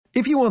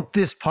If you want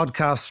this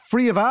podcast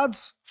free of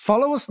ads,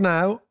 follow us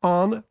now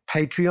on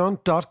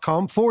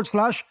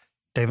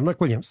patreon.com/David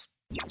McWilliams.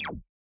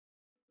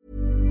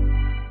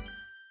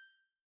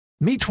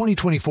 Meet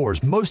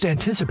 2024's most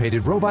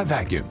anticipated robot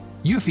vacuum,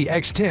 Eufy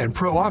X10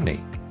 Pro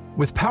Omni.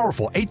 With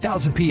powerful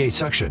 8,000 PA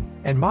suction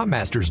and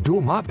MopMaster's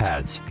dual mop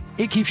pads,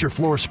 it keeps your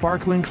floor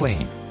sparkling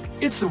clean.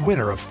 It's the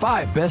winner of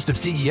 5 Best of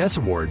CES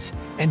awards,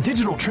 and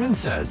Digital Trends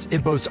says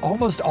it boasts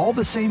almost all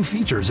the same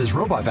features as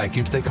robot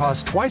vacuums that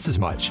cost twice as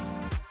much.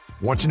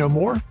 Want to know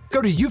more?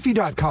 Go to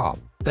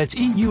eufy.com, that's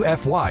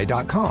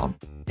EUFY.com,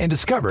 and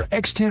discover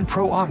X10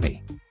 Pro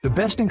Omni, the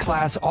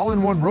best-in-class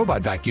all-in-one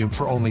robot vacuum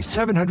for only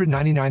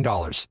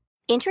 $799.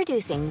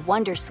 Introducing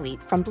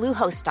Wondersuite from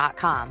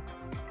Bluehost.com.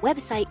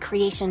 Website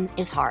creation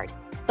is hard,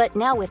 but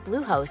now with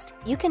Bluehost,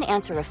 you can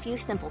answer a few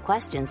simple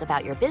questions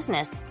about your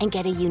business and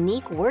get a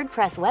unique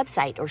WordPress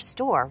website or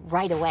store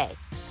right away.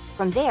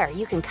 From there,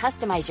 you can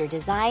customize your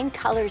design,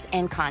 colors,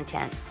 and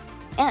content.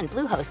 And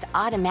Bluehost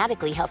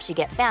automatically helps you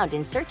get found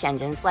in search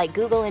engines like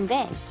Google and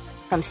Bing.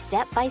 From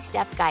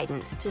step-by-step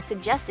guidance to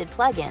suggested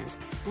plugins,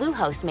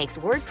 Bluehost makes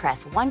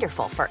WordPress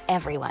wonderful for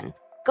everyone.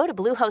 Go to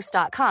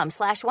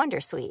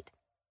bluehost.com/wondersuite.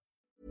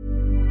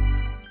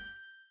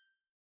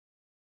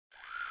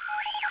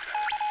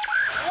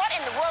 What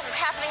in the world is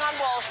happening on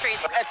Wall Street?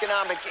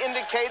 Economic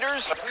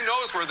indicators. Who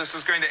knows where this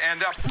is going to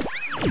end up?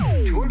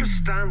 To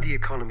understand the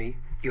economy,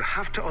 you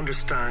have to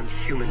understand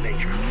human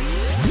nature.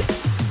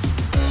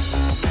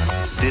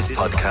 This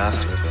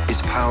podcast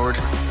is powered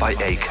by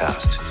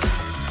Acast.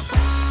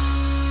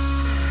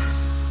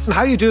 And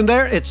how you doing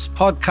there? It's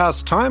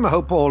podcast time. I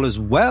hope all is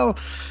well.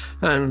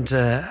 And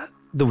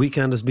the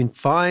weekend has been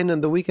fine.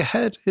 And the week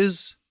ahead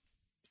is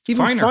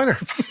even finer.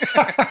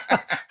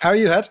 How are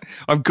you, Ed?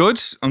 I'm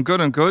good.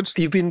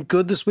 You've been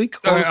good this week?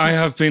 I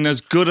have been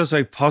as good as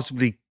I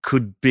possibly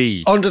could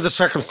be. Under the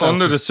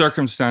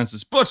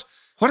circumstances. But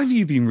what have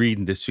you been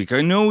reading this week?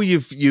 I know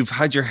you've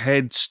had your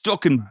head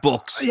stuck in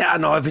books. Yeah,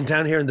 no, I've been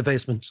down here in the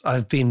basement.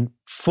 I've been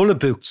full of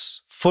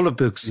books.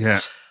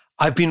 Yeah.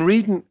 I've been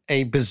reading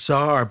a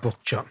bizarre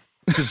book, John.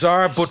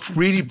 Bizarre but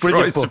really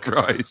brilliant book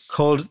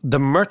called The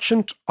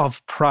Merchant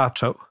of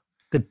Prato,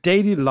 The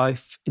Daily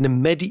Life in a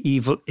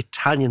Medieval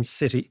Italian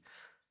City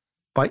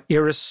by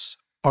Iris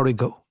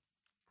Origo,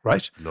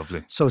 right?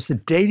 Lovely. So it's the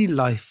daily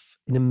life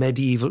in a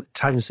medieval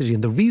Italian city.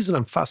 And the reason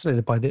I'm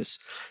fascinated by this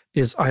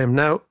is I am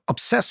now but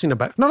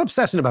I'm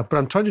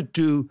trying to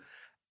do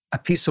a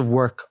piece of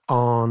work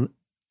on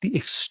the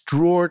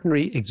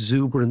extraordinary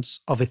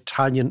exuberance of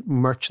Italian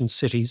merchant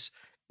cities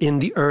in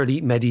the early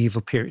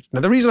medieval period.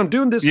 Now, the reason I'm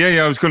doing this...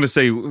 Yeah, I was going to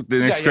say, the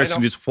next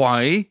question is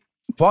why?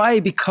 Why?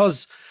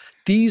 Because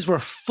these were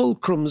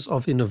fulcrums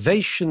of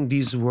innovation.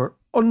 These were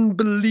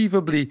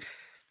unbelievably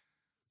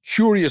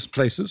curious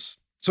places.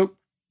 So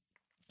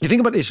you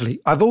think about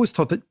Italy. I've always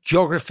thought that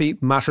geography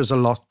matters a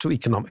lot to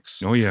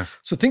economics. Oh, yeah.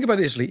 So think about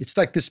Italy. It's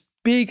like this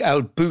big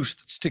old boot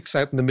that sticks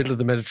out in the middle of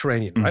the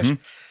Mediterranean, right?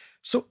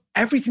 So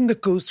everything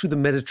that goes through the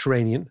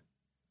Mediterranean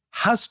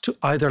has to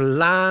either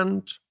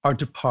land or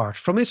depart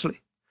from Italy.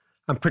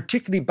 And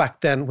particularly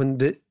back then when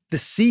the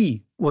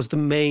sea was the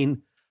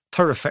main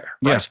thoroughfare,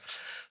 right? Yeah.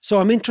 So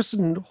I'm interested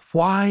in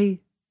why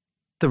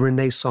the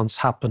Renaissance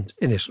happened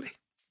in Italy.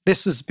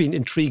 This has been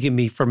intriguing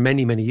me for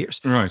many, many years.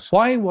 Right.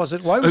 Why was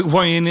it?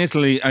 Why in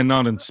Italy and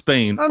not in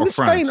Spain or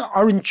France? Spain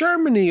or in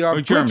Germany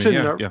or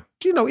Britain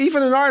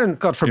even in Ireland,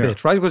 God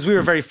forbid, right? Because we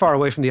were very far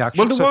away from the action.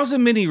 Well, there was a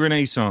mini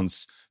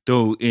Renaissance,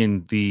 though,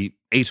 in the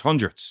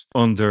 800s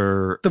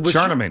under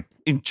Charlemagne.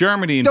 In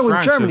Germany and France. No,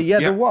 in Germany,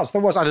 there was.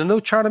 And I know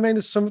Charlemagne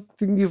is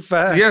something you've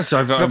yes,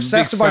 I'm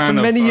obsessed about for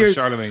many years.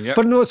 Charlemagne, yeah.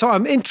 But no, so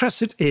I'm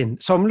interested in,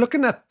 so I'm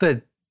looking at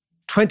the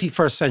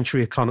 21st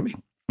century economy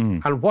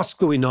and what's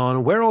going on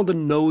and where all the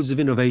nodes of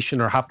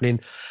innovation are happening.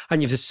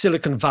 And you have the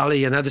Silicon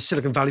Valley, and now the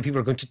Silicon Valley people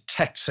are going to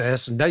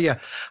Texas, and and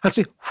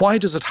say, why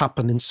does it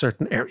happen in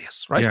certain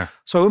areas, right? Yeah.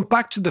 So I went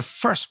back to the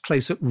first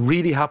place it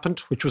really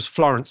happened, which was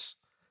Florence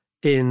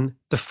in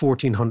the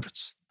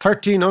 1400s.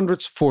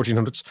 1300s,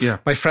 1400s. Yeah.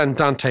 My friend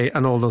Dante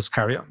and all those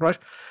carry on, right?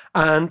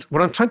 And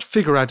what I'm trying to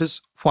figure out is,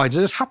 why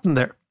did it happen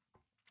there?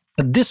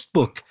 And this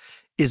book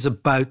is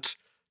about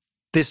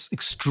this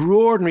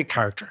extraordinary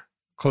character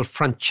called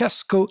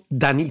Francesco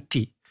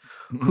Daniti,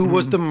 who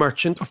was the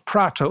merchant of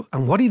Prato.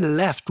 And what he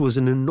left was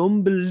an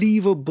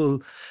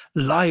unbelievable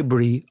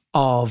library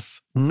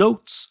of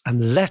notes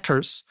and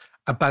letters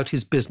about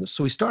his business.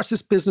 So he starts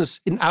this business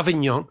in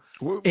Avignon.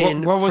 What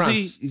was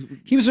France.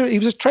 He was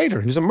a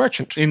trader. He was a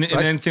merchant. In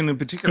anything in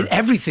particular? In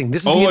everything.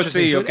 This is the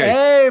interesting thing.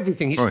 Okay.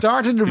 Everything. He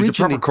started originally. He's a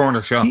proper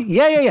corner shop.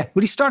 Well,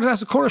 he started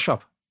as a corner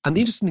shop. And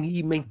the interesting thing,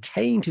 he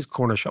maintained his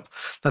corner shop.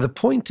 Now, the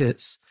point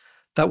is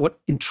that what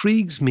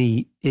intrigues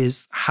me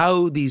is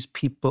how these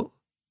people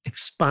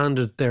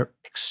expanded their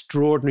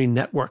extraordinary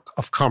network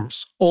of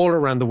commerce all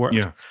around the world,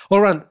 all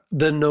around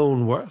the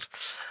known world.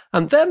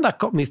 And then that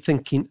got me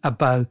thinking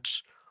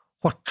about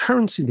what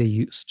currency they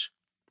used.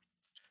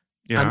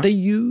 Yeah. And they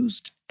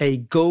used a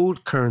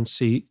gold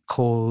currency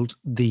called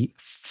the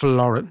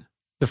florin,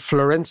 the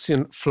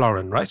Florentian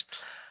florin, right?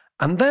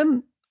 And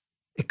then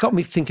it got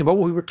me thinking about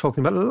what we were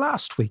talking about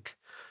last week,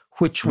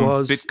 which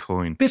was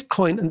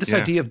Bitcoin and this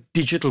idea of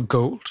digital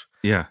gold.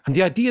 Yeah. And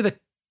the idea that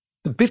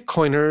the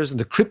Bitcoiners and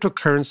the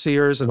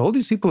cryptocurrencyers and all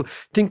these people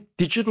think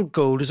digital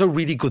gold is a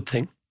really good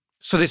thing.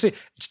 So they say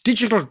it's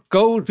digital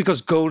gold because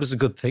gold is a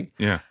good thing.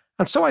 Yeah.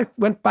 And so I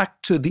went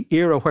back to the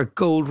era where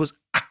gold was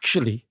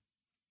actually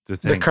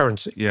the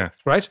currency. Yeah.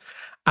 Right?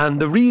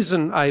 And the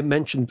reason I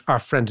mentioned our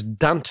friend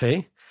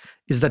Dante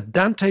is that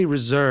Dante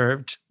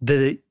reserved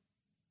the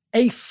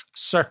 8th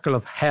circle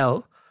of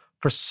hell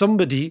for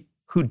somebody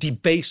who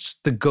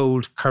debased the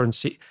gold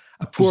currency.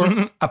 A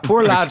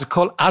poor lad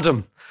called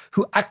Adam,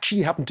 who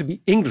actually happened to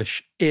be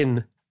English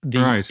in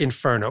the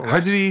Inferno. Right? How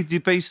did he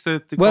debase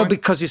the Well, coin?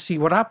 because you see,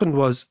 what happened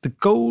was the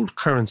gold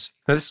currency.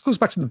 Now, this goes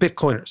back to the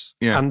Bitcoiners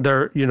and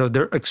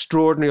their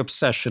extraordinary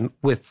obsession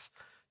with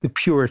the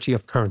purity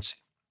of currency.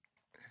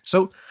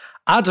 So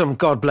Adam,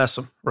 God bless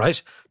him, right,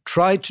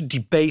 tried to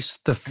debase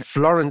the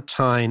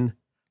Florentine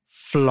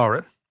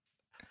florin.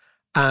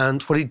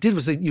 And what he did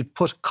was that you'd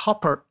put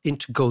copper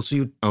into gold. So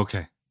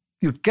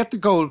you'd get the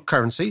gold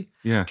currency,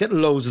 get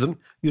loads of them,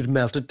 you'd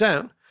melt it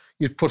down.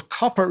 You'd put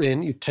copper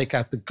in, you'd take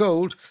out the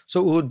gold. So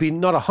it would be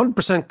not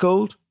 100%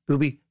 gold, it would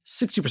be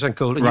 60%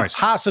 gold. And you'd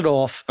pass it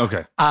off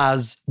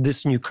as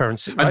this new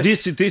currency. Right? And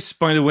this,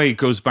 by the way,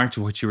 goes back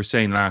to what you were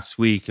saying last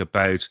week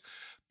about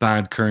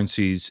bad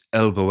currencies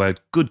elbow out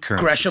good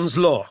currencies. Gresham's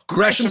Law.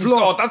 Gresham's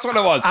Law, that's what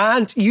it was.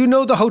 And you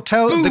know the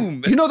hotel,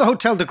 Boom.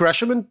 the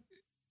Gresham in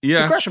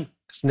the Gresham.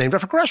 It's named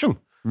after Gresham.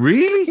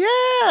 Really?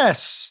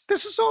 Yes.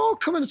 This is all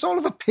coming. It's all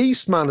of a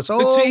piece, man. It's all.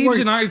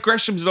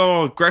 Gresham's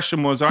Law.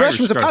 Gresham was Irish.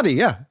 Gresham's a paddy,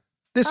 yeah.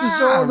 This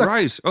is all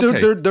right.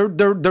 Okay.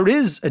 There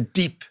is a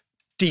deep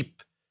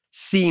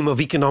seam of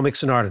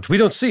economics in Ireland. We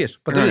don't see it,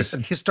 but there is a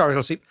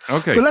historical seam.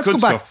 Okay, but let's good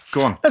go back. Stuff.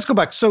 Go on. Let's go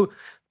back. So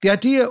the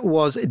idea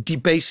was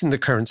debasing the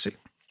currency,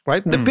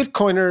 right? And the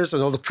Bitcoiners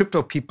and all the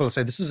crypto people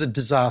say this is a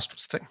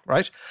disastrous thing,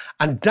 right?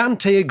 And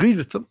Dante agreed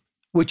with them,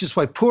 which is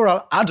why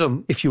poor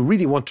Adam, if you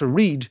really want to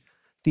read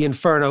the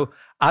Inferno,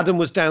 Adam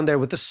was down there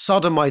with the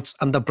sodomites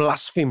and the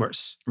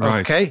blasphemers,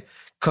 okay?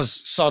 Because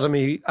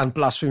sodomy and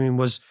blasphemy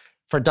was,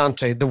 for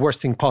Dante, the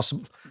worst thing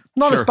possible.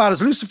 Not as bad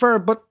as Lucifer,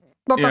 but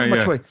not that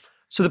much way.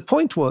 So the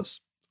point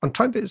was, I'm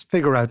trying to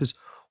figure out is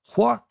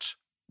what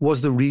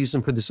was the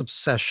reason for this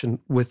obsession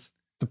with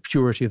the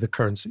purity of the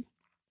currency?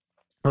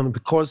 And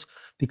because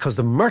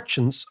the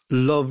merchants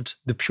loved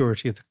the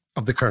purity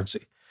of the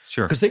currency.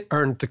 Sure. Because they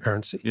earned the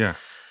currency. Yeah.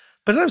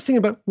 But then I was thinking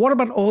about, what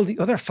about all the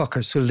other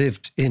fuckers who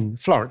lived in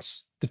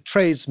Florence? The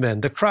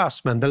tradesmen, the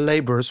craftsmen, the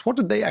labourers, what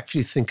did they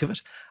actually think of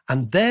it?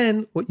 And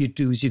then what you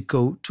do is you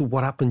go to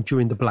what happened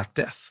during the Black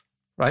Death,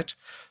 right?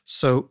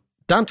 So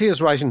Dante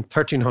is writing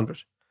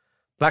 1300.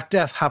 Black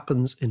Death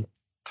happens in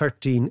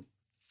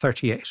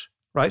 1338,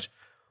 right?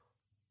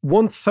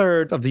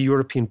 1/3 of the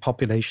European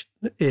population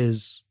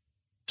is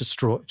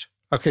destroyed.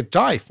 Okay,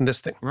 die from this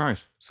thing. Right.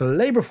 So the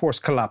labour force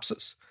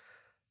collapses.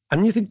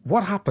 And you think,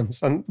 what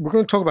happens? And we're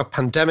going to talk about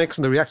pandemics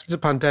and the reaction to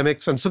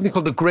pandemics and something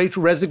called the Great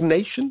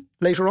Resignation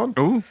later on.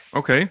 Oh,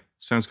 okay.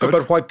 Sounds good.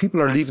 About why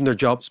people are leaving their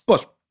jobs.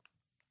 But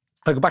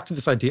I go back to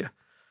this idea.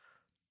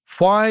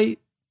 What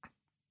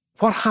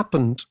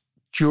happened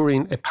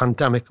during a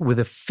pandemic with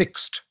a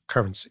fixed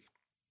currency?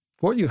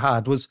 What you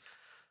had was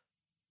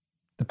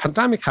the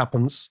pandemic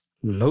happens,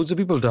 loads of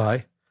people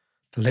die,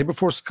 the labour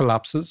force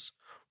collapses.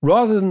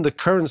 Rather than the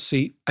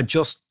currency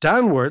adjust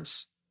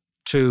downwards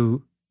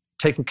to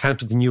take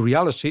account of the new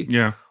reality,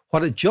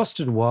 what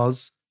adjusted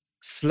was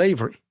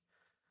slavery.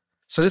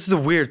 So this is the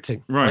weird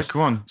thing. Right? Go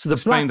on. So the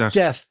Black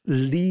Death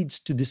leads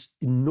to this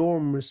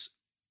enormous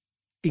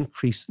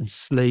increase in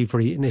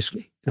slavery in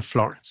Italy, in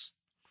Florence.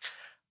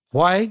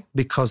 Why?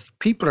 Because the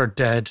people are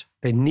dead.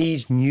 They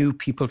need new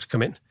people to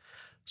come in.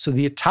 So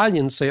the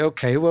Italians say,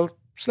 okay, well,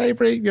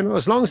 slavery,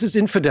 as long as it's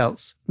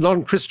infidels,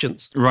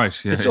 non-Christians,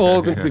 it's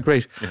all going to be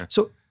great. Yeah.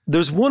 So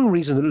there's one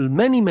reason that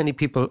many, many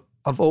people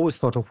have always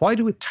thought of, why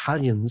do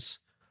Italians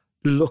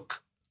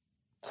look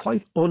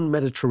quite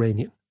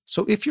un-Mediterranean?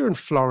 So if you're in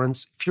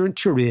Florence, if you're in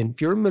Turin,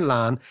 if you're in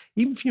Milan,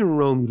 even if you're in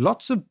Rome,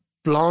 lots of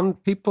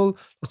blonde people,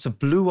 lots of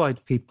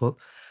blue-eyed people.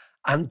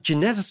 And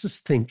geneticists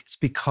think it's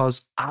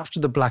because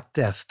after the Black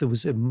Death, there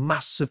was a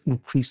massive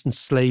increase in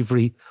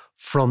slavery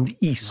from the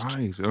East,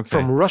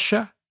 from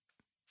Russia,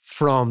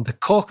 from the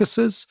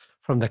Caucasus,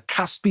 from the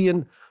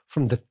Caspian,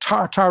 from the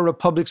Tartar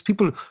republics,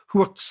 people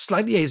who are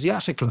slightly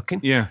Asiatic looking.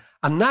 Yeah.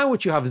 And now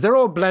what you have, they're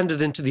all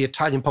blended into the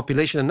Italian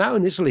population. And now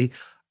in Italy,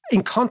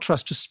 in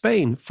contrast to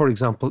Spain, for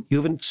example, you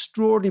have an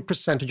extraordinary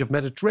percentage of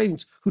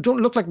Mediterraneans who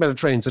don't look like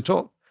Mediterraneans at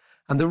all.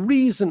 And the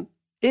reason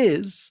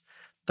is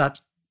that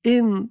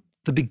in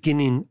the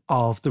beginning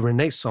of the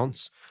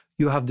Renaissance,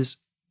 you have this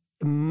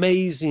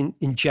amazing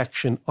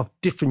injection of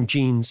different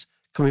genes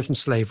coming from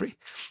slavery.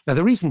 Now,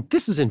 the reason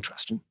this is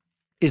interesting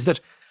is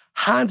that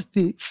had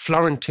the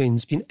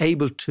Florentines been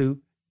able to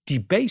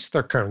debase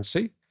their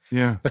currency,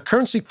 the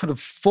currency could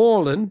have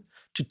fallen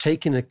to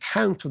take in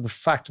account of the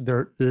fact that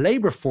their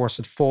labor force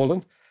had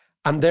fallen,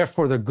 and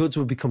therefore their goods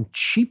would become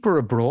cheaper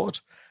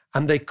abroad,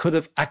 and they could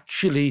have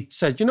actually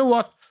said, you know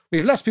what, We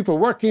have less people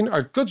working,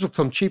 our goods will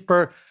become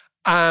cheaper,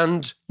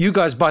 and you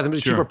guys buy them at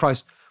a cheaper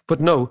price. But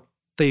no,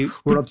 they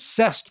were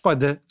obsessed by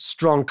the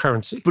strong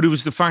currency. But it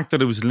was the fact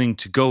that it was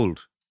linked to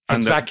gold. And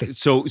exactly.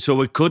 So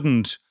it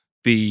couldn't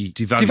be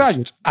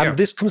devalued. And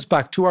this comes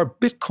back to our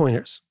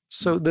Bitcoiners.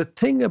 So the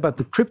thing about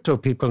the crypto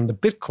people and the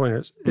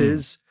Bitcoiners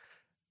is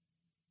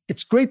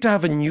it's great to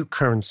have a new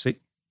currency.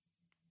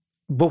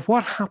 But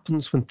what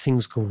happens when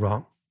things go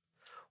wrong?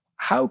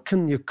 How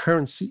can your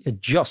currency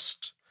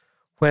adjust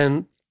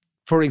when,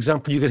 for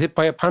example, you get hit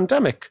by a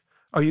pandemic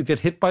or you get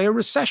hit by a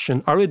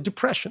recession or a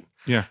depression?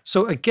 Yeah.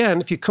 So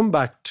again, if you come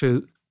back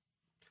to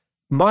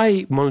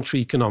my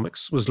monetary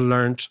economics was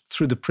learned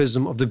through the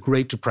prism of the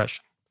Great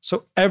Depression.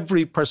 So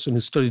every person who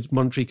studied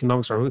monetary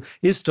economics or who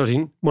is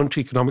studying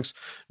monetary economics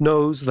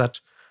knows that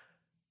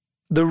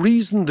the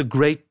reason the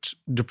Great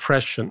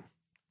Depression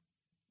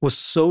was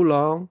so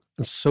long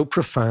and so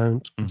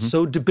profound and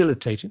so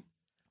debilitating,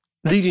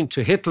 leading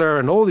to Hitler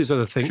and all these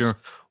other things,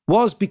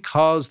 was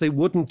because they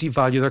wouldn't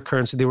devalue their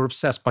currency. They were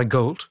obsessed by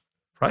gold,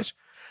 right?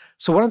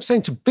 So what I'm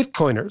saying to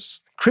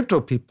Bitcoiners,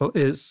 crypto people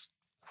is,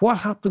 what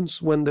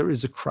happens when there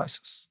is a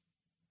crisis?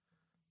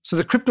 So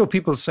the crypto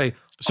people say...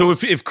 So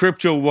if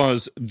crypto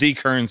was the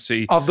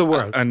currency... of the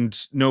world.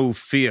 And no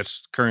fiat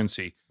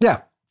currency...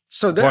 Yeah.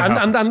 So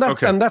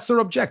and that's their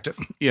objective.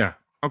 Yeah,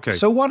 okay.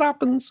 So what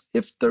happens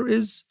if there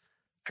is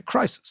a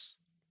crisis,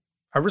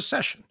 a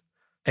recession,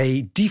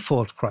 a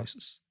default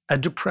crisis, a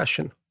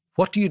depression?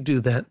 What do you do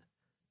then?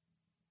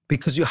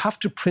 Because you have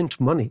to print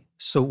money.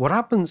 So what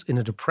happens in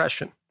a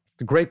depression,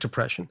 the Great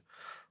Depression,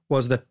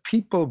 was that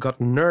people got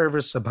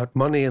nervous about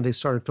money and they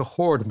started to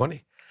hoard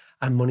money,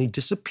 and money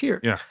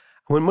disappeared. Yeah.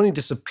 And when money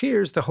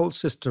disappears, the whole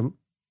system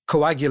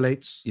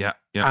coagulates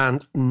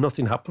and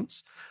nothing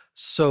happens.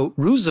 So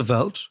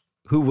Roosevelt,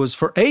 who was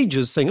for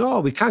ages saying, oh,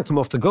 we can't come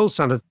off the gold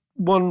standard,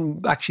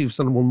 one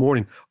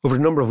morning over a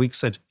number of weeks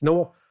said, you know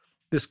what,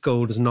 this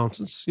gold is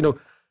nonsense. You know,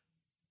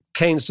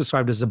 Keynes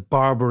described it as a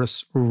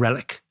barbarous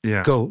relic,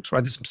 gold,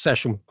 right? This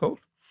obsession with gold.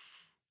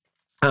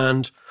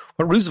 And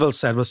what Roosevelt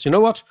said was, you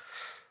know what,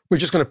 we're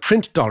just going to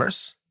print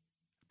dollars.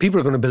 People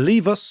are going to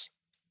believe us,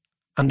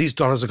 and these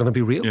dollars are going to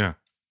be real. Yeah.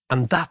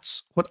 And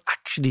that's what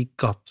actually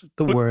got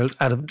the world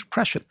out of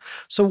depression.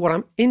 So what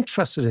I'm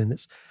interested in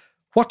is,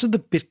 what do the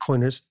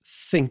Bitcoiners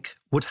think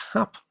would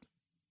happen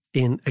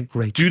in a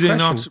Great Depression? Do they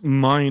not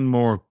mine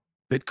more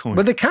Bitcoin?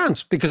 But they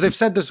can't, because they've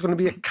said there's going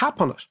to be a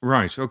cap on it.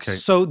 Right, okay.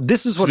 So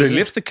this is what... So they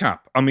lift the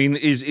cap. I mean,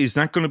 is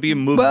that going to be a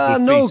movable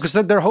feast? No, because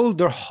their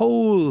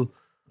whole...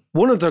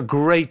 One of their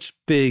great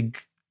big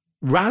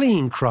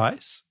rallying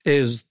cries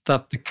is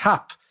that the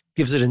cap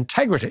gives it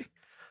integrity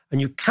and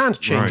you can't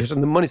change it,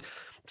 and the money's...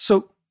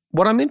 So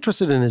what I'm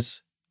interested in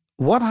is,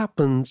 what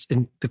happens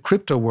in the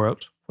crypto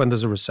world when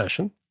there's a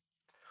recession?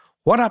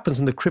 What happens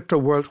in the crypto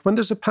world when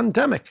there's a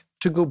pandemic?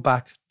 To go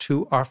back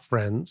to our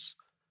friends,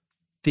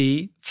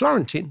 the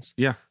Florentines.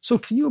 Yeah. So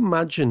can you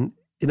imagine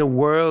in a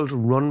world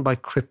run by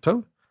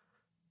crypto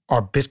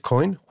or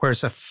Bitcoin, where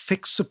it's a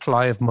fixed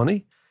supply of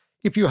money,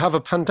 if you have a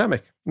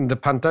pandemic, and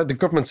the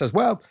government says,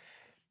 well,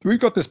 we've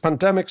got this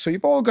pandemic, so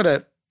you've all got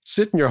to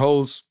sit in your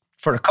holes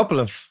for a couple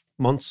of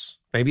months,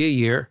 maybe a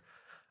year,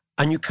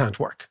 and you can't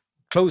work,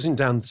 closing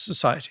down the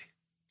society.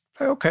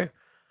 Okay.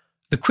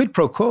 The quid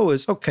pro quo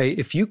is, okay,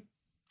 if you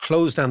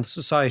close down the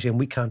society and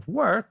we can't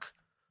work,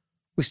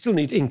 we still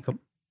need income.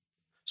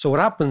 So what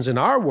happens in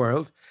our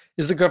world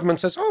is the government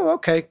says, oh,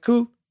 okay,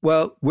 cool.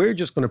 Well, we're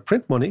just going to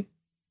print money.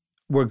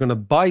 We're going to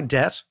buy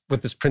debt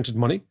with this printed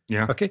money.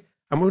 Yeah. Okay.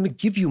 And we're going to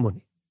give you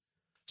money.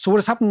 So what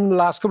has happened in the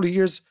last couple of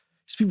years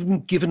is people have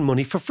been given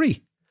money for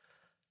free.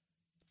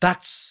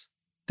 That's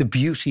the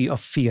beauty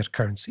of fiat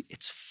currency.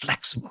 It's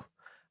flexible.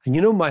 And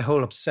you know my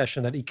whole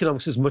obsession that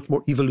economics is much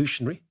more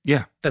evolutionary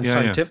than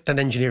scientific, than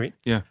engineering.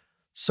 Yeah.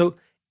 So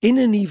in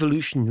an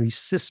evolutionary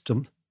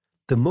system,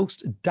 the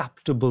most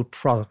adaptable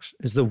product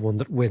is the one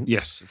that wins.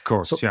 Yes, of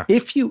course. So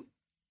if you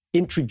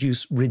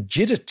introduce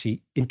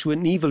rigidity into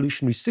an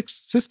evolutionary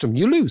system,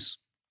 you lose,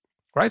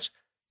 right?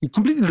 You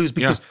completely lose,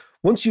 because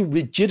once you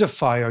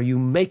rigidify or you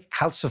make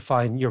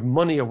calcify your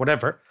money or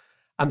whatever,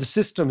 and the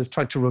system is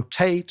trying to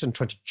rotate and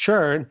trying to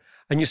churn,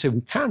 and you say,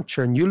 we can't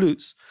churn, you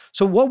lose.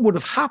 So what would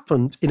have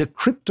happened in a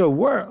crypto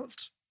world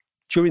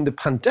during the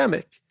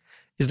pandemic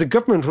is the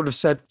government would have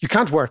said, you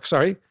can't work,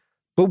 sorry,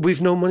 but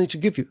we've no money to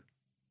give you.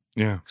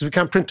 Yeah. Because we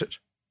can't print it.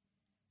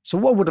 So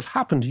what would have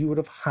happened? You would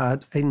have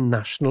had a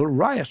national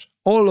riot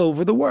all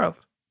over the world,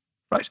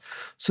 right?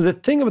 So the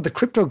thing about the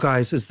crypto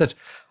guys is that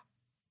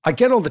I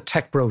get all the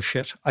tech bro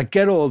shit. I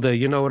get all the,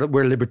 you know,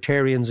 we're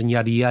libertarians and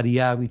yada, yada,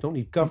 yada. We don't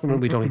need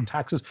government. We don't need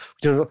taxes.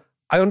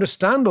 I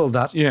understand all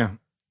that. Yeah.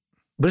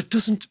 But it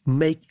doesn't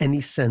make any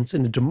sense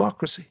in a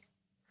democracy,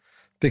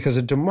 because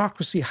a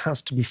democracy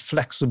has to be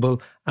flexible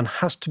and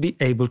has to be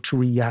able to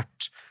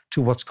react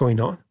to what's going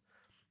on.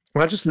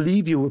 And I'll just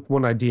leave you with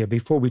one idea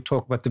before we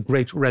talk about the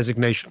Great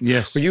Resignation.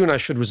 Yes. Where you and I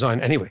should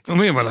resign anyway. I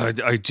mean, well,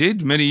 I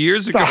did many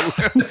years ago.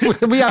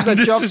 We have that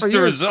job for This is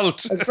the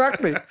result.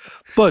 Exactly.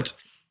 But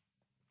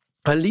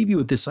I'll leave you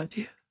with this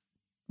idea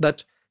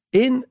that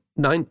in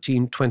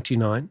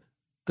 1929,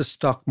 the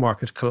stock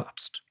market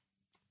collapsed.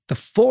 The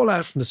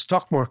fallout from the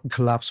stock market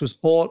collapse was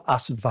all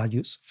asset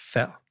values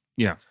fell.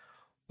 Yeah.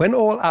 When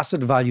all asset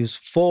values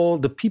fall,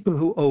 the people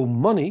who owe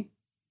money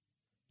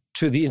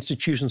to the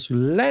institutions who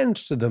lend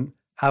to them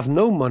have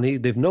no money,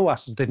 they've no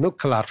assets, they've no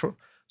collateral,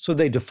 so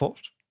they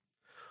default.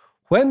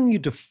 When you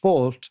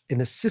default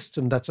in a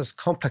system that's as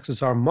complex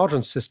as our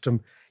modern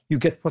system, you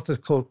get what they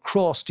call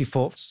cross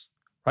defaults,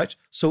 right?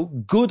 So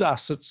good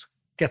assets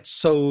get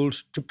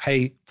sold to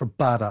pay for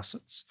bad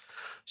assets.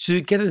 So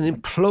you get an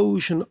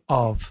implosion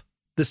of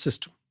the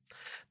system.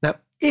 Now,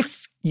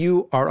 if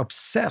you are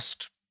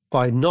obsessed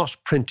by not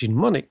printing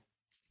money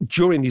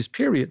during these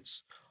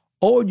periods,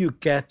 all you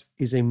get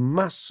is a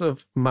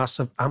massive,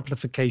 massive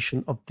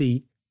amplification of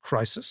the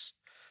crisis.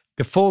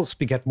 Defaults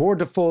beget more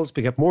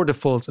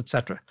defaults,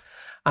 etc.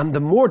 And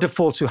the more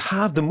defaults you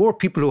have, the more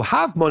people who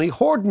have money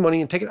hoard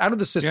money and take it out of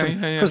the system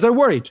because they're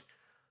worried.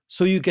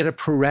 So you get a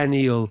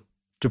perennial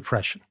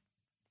depression.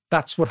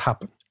 That's what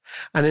happened.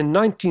 And in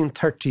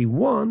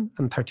 1931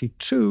 and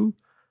 32,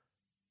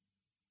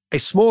 a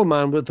small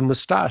man with a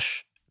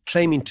mustache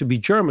claiming to be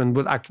German,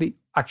 but actually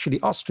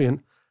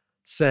Austrian,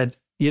 said,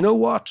 you know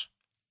what?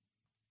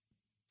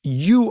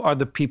 You are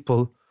the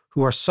people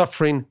who are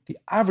suffering. The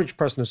average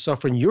person is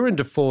suffering. You're in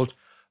default.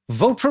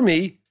 Vote for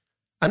me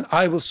and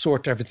I will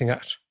sort everything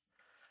out.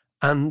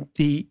 And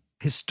the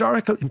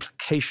historical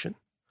implication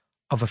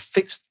of a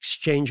fixed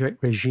exchange rate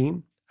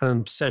regime and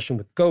an obsession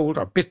with gold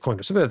or Bitcoin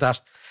or something like that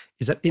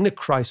is that in a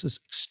crisis,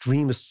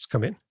 extremists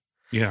come in.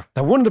 Yeah.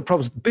 Now, one of the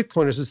problems with the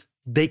Bitcoiners is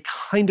they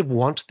kind of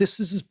want this.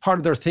 This is part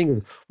of their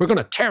thing. We're going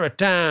to tear it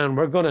down.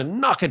 We're going to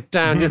knock it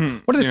down. Mm-hmm.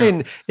 What do they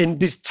say in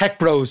these tech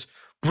bros?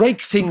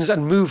 Break things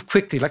and move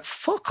quickly. Like,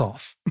 fuck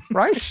off,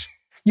 right?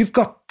 You've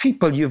got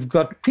people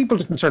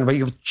to concern about.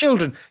 You have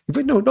children.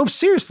 No,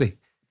 seriously.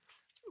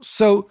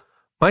 So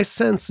my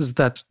sense is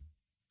that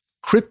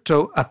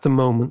crypto at the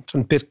moment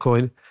and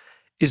Bitcoin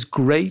is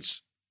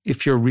great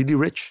if you're really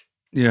rich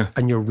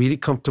and you're really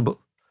comfortable.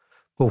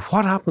 But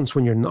what happens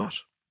when you're not?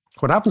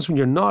 What happens when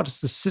you're not is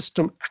the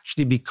system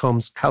actually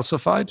becomes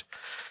calcified.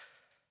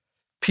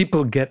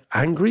 People get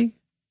angry.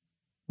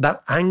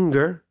 That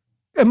anger,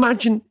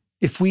 imagine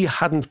if we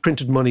hadn't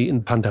printed money in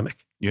the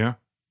pandemic. Yeah.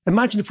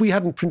 Imagine if we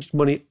hadn't printed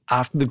money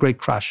after the great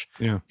crash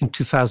in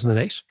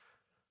 2008.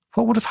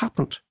 What would have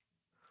happened?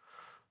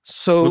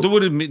 So there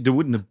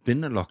wouldn't have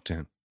been a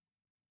lockdown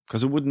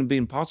because it wouldn't have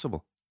been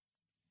possible.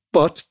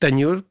 But then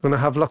you're going to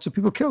have lots of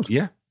people killed.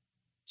 Yeah.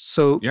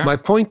 So my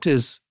point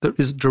is there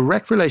is a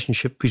direct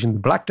relationship between the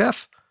Black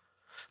Death,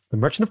 the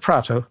Merchant of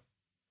Prato,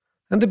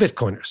 and the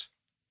Bitcoiners.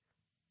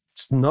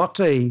 It's not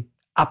a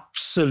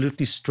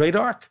absolutely straight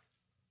arc,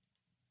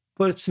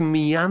 but it's a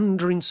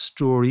meandering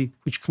story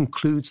which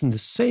concludes in the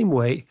same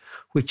way,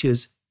 which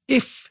is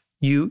if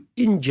you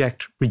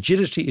inject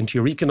rigidity into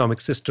your economic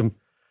system,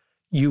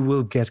 you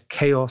will get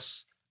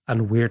chaos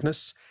and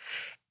weirdness.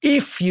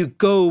 If you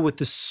go with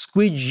the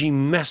squidgy,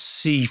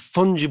 messy,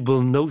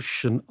 fungible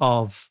notion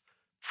of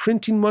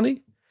printing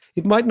money,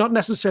 it might not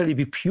necessarily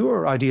be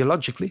pure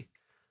ideologically,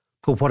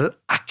 but what it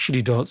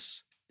actually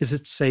does is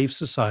it saves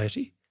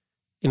society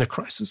in a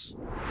crisis.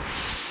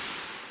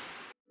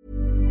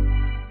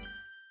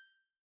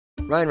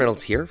 Ryan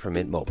Reynolds here from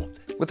Mint Mobile.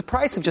 With the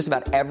price of just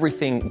about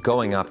everything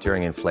going up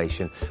during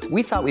inflation,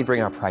 we thought we'd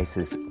bring our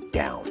prices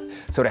down.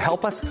 So to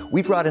help us,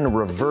 we brought in a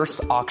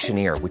reverse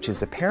auctioneer, which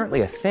is apparently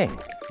a thing.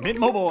 Mint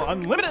Mobile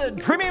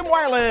Unlimited Premium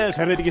Wireless.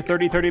 How to get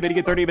 30, 30, bit to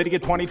get 30, bit to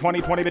get 20,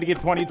 20, 20, bit to get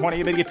 20,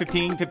 20, bit to get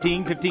 15,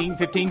 15, 15,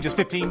 15, just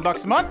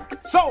 $15 a month?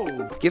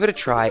 Sold! Give it a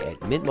try at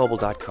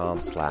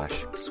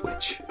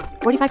mintmobile.com/switch.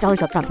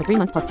 $45 up front for 3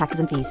 months plus taxes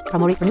and fees.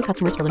 Promo rate for new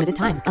customers for limited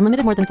time.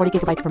 Unlimited more than 40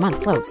 gigabytes per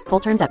month. Slows full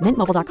terms at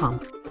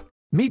mintmobile.com.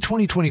 Meet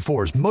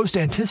 2024's most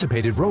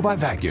anticipated robot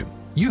vacuum,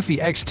 Eufy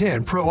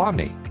X10 Pro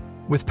Omni.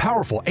 With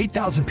powerful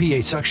 8,000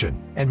 PA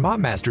suction and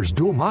MopMaster's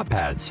dual mop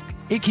pads,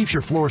 it keeps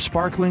your floor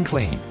sparkling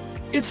clean.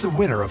 It's the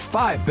winner of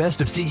 5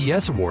 Best of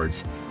CES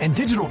awards, and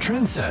Digital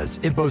Trends says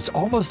it boasts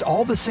almost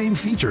all the same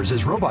features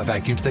as robot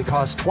vacuums that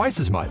cost twice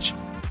as much.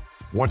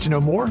 Want to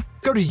know more?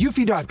 Go to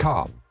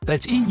eufy.com,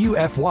 that's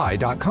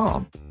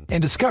EUFY.com,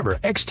 and discover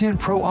X10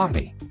 Pro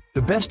Omni,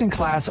 the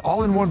best-in-class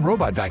all-in-one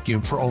robot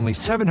vacuum for only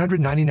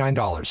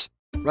 $799.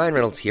 Ryan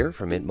Reynolds here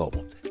from Mint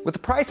Mobile. With the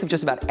price of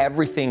just about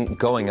everything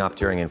going up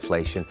during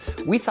inflation,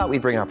 we thought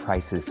we'd bring our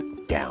prices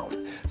down.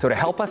 So to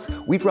help us,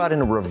 we brought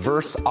in a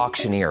reverse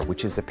auctioneer,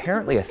 which is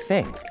apparently a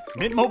thing.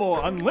 Mint Mobile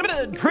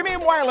Unlimited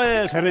Premium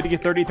Wireless. How to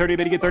get 30, 30,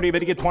 bit to get 30, bit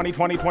to get 20,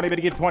 20, 20, bit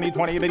to get 20,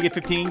 20, bit to get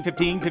 15,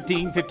 15,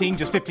 15, 15,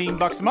 just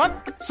 $15 a month?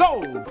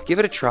 Sold! Give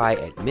it a try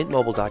at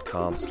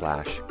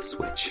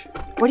mintmobile.com/switch.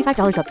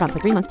 $45 up front for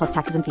 3 months plus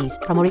taxes and fees.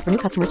 Promo rate for new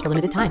customers for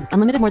limited time.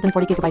 Unlimited more than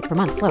 40 gigabytes per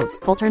month. Slows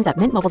full terms at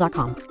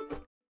mintmobile.com.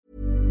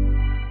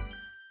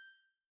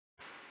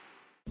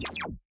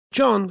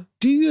 John,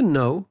 do you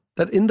know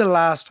that in the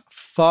last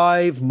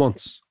 5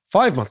 months,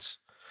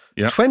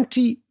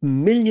 20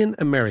 million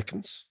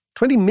Americans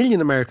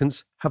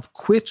have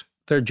quit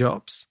their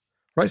jobs,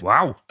 right?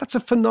 Wow. That's a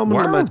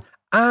phenomenal amount.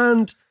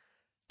 And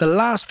The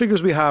last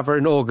figures we have are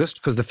in August,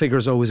 because the figure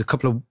is always a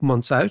couple of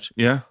months out.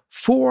 Yeah.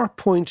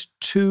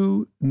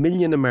 4.2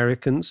 million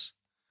Americans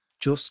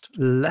just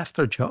left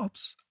their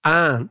jobs.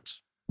 And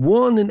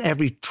 1 in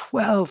every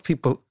 12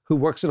 people who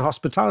works in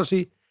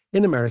hospitality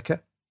in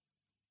America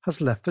has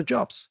left their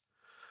jobs.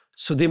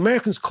 So the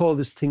Americans call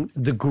this thing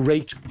the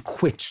Great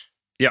Quit.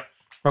 Yeah.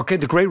 Okay,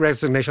 the Great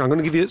Resignation. I'm going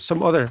to give you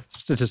some other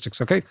statistics,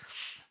 okay?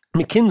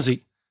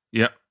 McKinsey,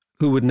 Yeah.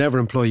 who would never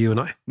employ you and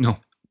I. No.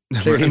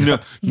 Clearly No,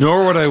 not.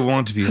 nor would I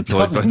want to be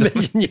employed by Not in a them.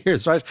 million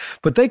years, right?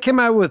 But they came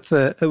out with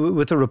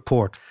a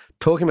report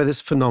talking about this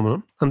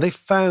phenomenon, and they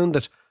found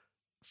that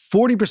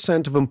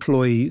 40% of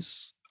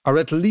employees are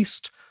at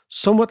least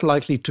somewhat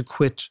likely to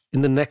quit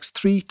in the next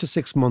 3 to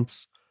 6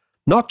 months,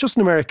 not just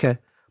in America,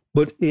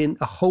 but in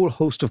a whole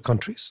host of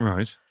countries.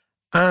 Right.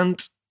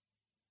 And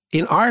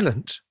in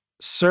Ireland,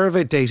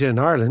 survey data in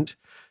Ireland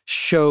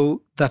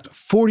show that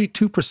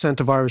 42%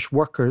 of Irish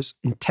workers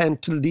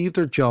intend to leave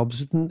their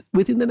jobs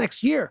within the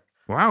next year.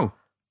 Wow.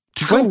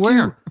 To go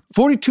where?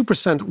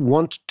 42%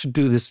 want to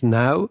do this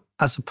now,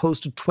 as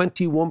opposed to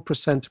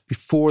 21%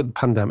 before the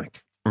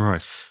pandemic.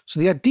 Right. So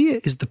the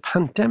idea is the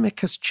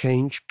pandemic has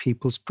changed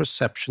people's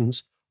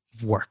perceptions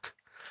of work,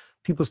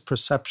 people's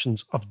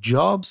perceptions of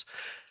jobs,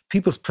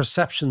 people's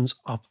perceptions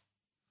of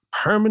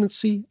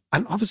permanency,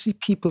 and obviously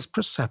people's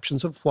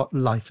perceptions of what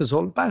life is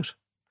all about.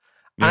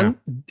 Yeah. And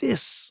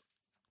this,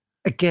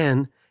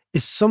 again,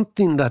 is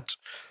something that,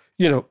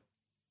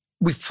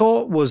 we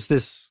thought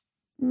was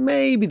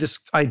maybe this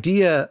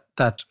idea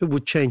that it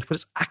would change, but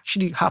it's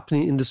actually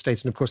happening in the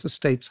States. And of course, the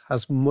States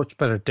has much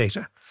better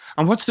data.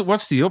 And what's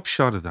the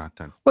upshot of that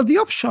then? Well, the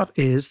upshot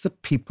is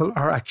that people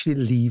are actually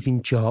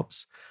leaving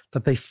jobs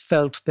that they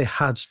felt they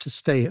had to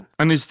stay in.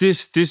 And is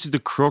this is the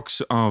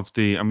crux of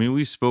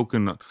we've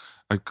spoken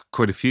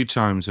quite a few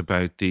times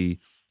about the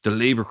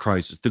labour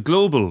crisis, the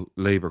global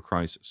labour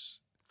crisis.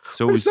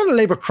 So it's not a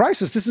labour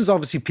crisis. This is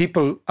obviously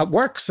people at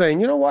work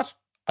saying, you know what?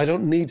 I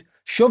don't need,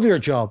 shove your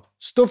job,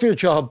 stuff your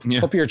job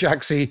up your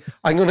jacksie.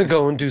 I'm going to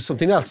go and do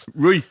something else.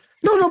 Right.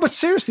 No, but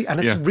seriously.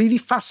 And it's really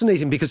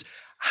fascinating because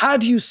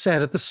had you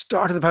said at the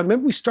start of the pandemic,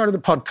 remember we started the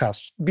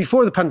podcast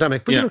before the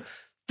pandemic, but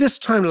this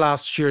time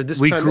last year,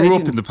 we grew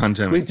up in the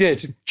pandemic. We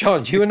did.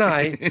 John, you and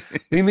I,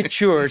 we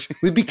matured.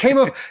 We became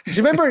do you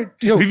remember,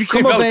 we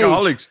became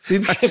alcoholics. We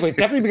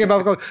definitely became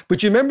alcoholics.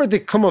 But you remember the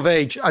come of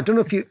age? I don't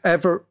know if you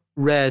ever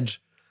read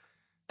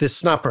The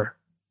Snapper.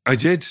 I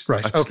did.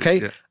 Right, actually,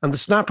 okay. Yeah. And The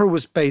Snapper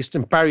was based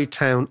in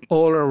Barrytown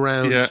all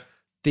around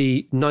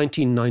the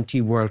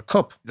 1990 World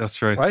Cup.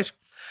 That's right. Right?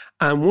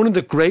 And one of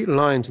the great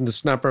lines in The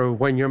Snapper,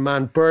 when your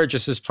man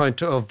Burgess is trying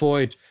to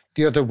avoid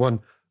the other one,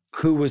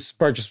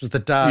 Burgess was the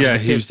dad. Yeah,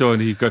 he was the one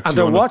he got. And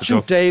they're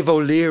watching Dave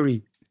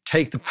O'Leary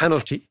take the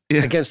penalty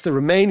against the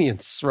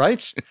Romanians,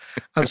 right?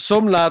 And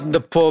some lad in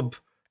the pub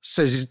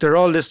says they're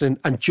all listening,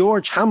 and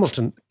George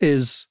Hamilton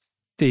is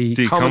the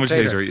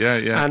commentator.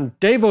 Yeah. And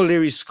Dave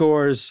O'Leary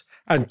scores,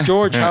 and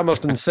George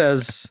Hamilton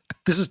says,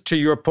 this is to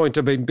your point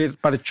of being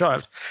beat by a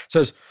child,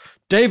 says,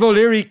 Dave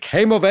O'Leary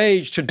came of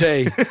age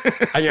today.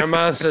 And your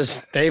man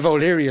says, Dave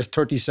O'Leary is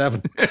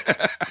 37.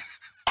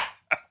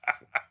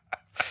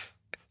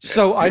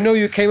 So I know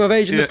you came of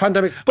age in the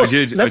pandemic, but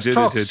let's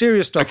talk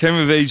serious stuff. I came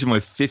of age in my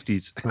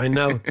 50s. I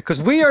know,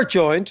 because we are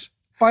joined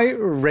by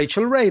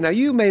Rachel Ray. Now,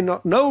 you may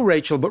not know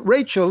Rachel, but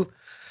Rachel,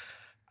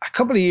 a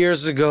couple of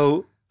years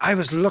ago, I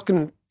was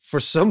looking for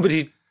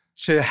somebody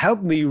to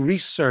help me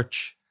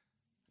research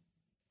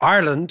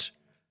Ireland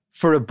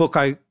for a book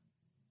I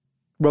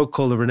wrote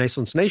called The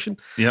Renaissance Nation.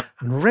 Yep.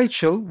 And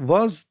Rachel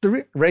was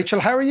Rachel,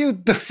 how are you?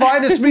 The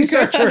finest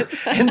researcher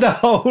in the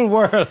whole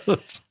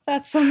world.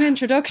 That's some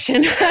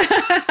introduction.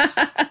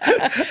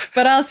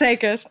 But I'll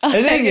take it. I'll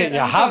take it. You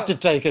have to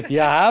take it. You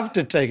have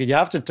to take it. You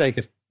have to take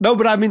it. No,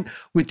 but I mean,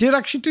 we did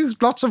actually do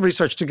lots of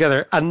research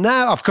together. And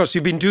now, of course,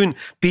 you've been doing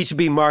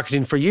B2B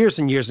marketing for years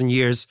and years and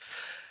years.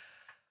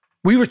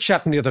 We were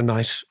chatting the other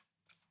night.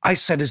 I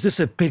said, is this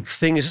a big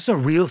thing? Is this a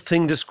real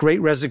thing, this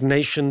great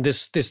resignation,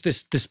 this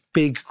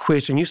big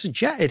quit? And you said,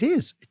 yeah, it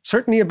is. It's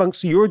certainly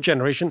amongst your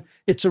generation,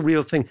 it's a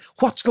real thing.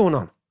 What's going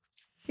on?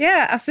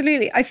 Yeah,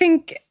 absolutely. I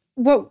think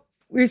what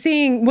we're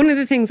seeing, one of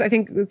the things I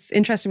think that's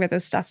interesting about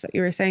those stats that you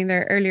were saying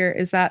there earlier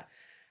is that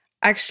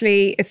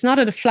actually it's not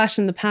a flash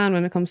in the pan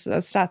when it comes to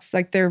those stats.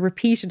 Like they're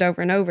repeated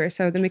over and over.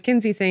 So the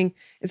McKinsey thing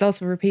is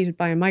also repeated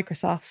by a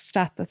Microsoft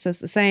stat that says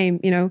the same,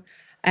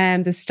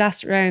 the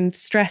stats around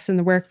stress in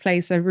the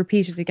workplace are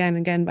repeated again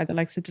and again by the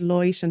likes of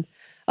Deloitte and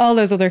all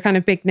those other kind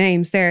of big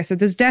names there. So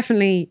there's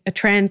definitely a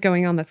trend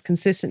going on that's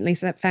consistently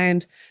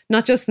found,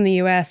 not just in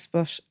the US,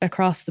 but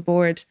across the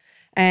board.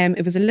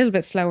 It was a little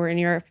bit slower in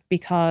Europe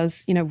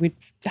because, we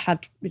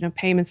had,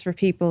 payments for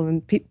people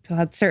and people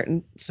had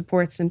certain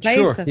supports in place.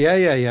 Sure. That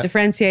Yeah.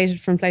 differentiated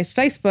from place to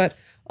place. But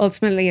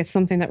ultimately, it's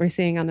something that we're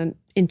seeing on an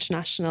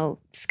international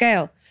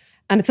scale.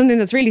 And it's something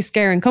that's really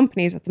scaring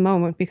companies at the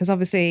moment because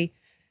obviously,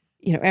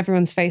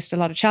 everyone's faced a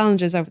lot of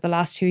challenges over the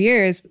last 2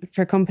 years.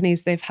 For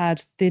companies, they've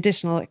had the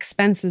additional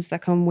expenses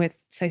that come with,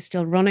 say,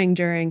 still running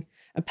during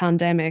a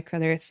pandemic,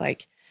 whether it's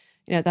like,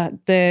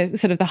 that the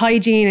sort of the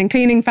hygiene and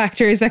cleaning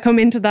factors that come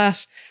into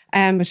that,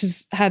 which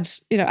has had,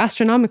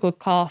 astronomical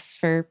costs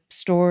for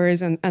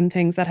stores and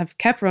things that have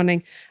kept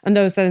running, and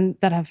those then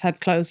that have had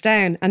closed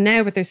down. And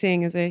now what they're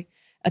seeing is a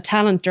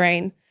talent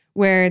drain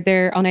where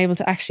they're unable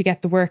to actually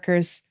get the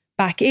workers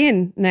back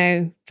in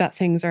now that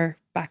things are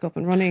back up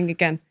and running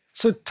again.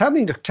 So tell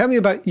me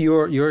about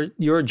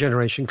your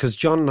generation, because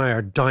John and I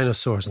are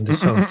dinosaurs in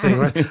this whole thing,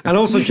 right? And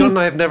also John and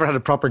I have never had a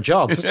proper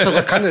job, so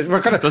we're kind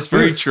of that's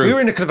very true. We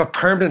were in a kind of a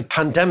permanent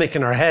pandemic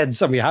in our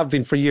heads, and we have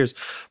been for years.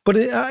 But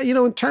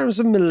in terms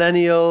of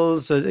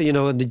millennials,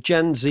 and the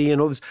Gen Z and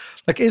all this,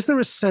 like, is there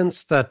a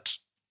sense that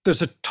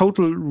there's a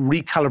total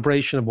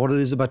recalibration of what it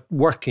is about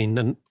working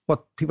and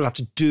what people have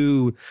to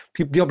do,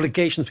 the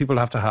obligations people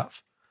have to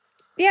have?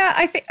 Yeah,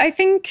 I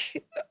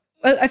think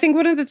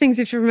one of the things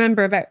you have to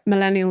remember about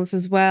millennials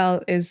as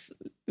well is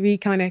we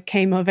kind of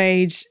came of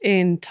age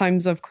in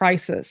times of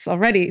crisis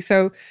already.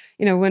 So,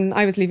 when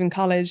I was leaving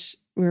college,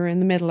 we were in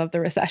the middle of the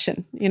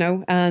recession,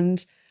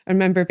 and I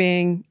remember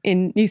being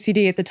in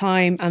UCD at the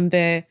time, and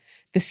the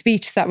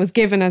speech that was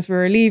given as we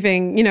were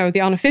leaving,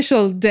 the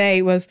unofficial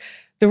day was,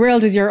 "The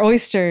world is your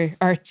oyster,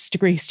 arts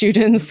degree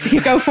students.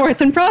 You go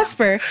forth and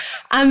prosper."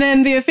 And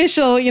then the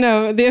official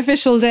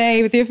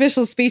day with the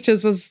official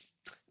speeches was,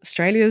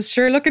 "Australia's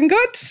sure looking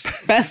good.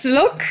 Best of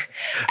luck,"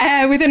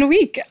 within a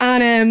week.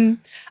 And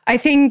I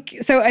think,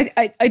 so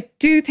I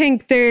do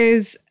think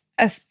there's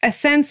a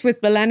sense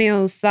with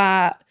millennials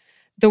that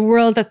the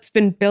world that's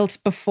been built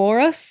before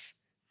us,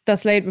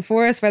 that's laid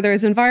before us, whether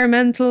it's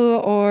environmental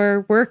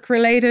or work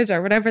related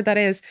or whatever that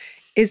is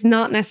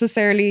not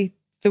necessarily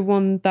the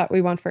one that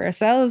we want for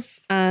ourselves.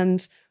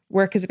 And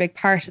work is a big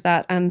part of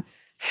that, and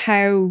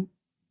how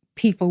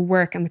people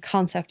work and the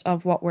concept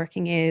of what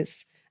working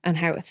is and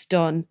how it's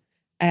done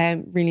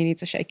really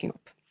needs a shaking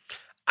up.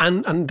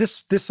 And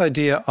this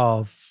idea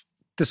of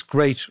this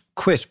great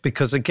quit,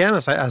 because again,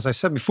 as I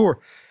said before,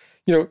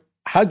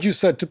 had you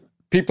said to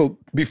people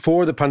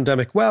before the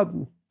pandemic,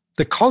 well,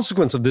 the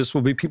consequence of this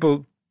will be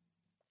people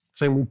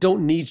saying we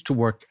don't need to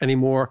work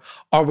anymore,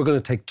 or we're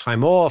going to take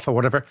time off or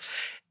whatever.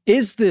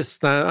 Is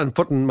this now, and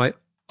putting my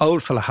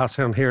old fella hat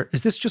on here,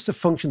 is this just a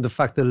function of the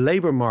fact the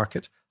labour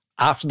market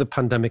after the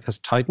pandemic has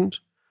tightened?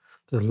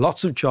 There are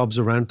lots of jobs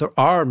around. There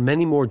are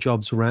many more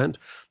jobs around.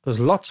 There's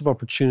lots of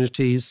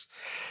opportunities.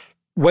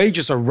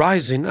 Wages are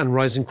rising and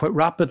rising quite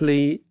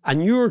rapidly.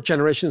 And your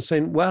generation is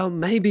saying, well,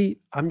 maybe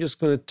I'm just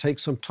going to take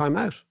some time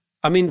out.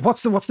 I mean,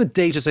 what's the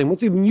data saying?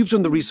 You've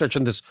done the research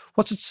on this.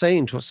 What's it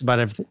saying to us about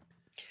everything?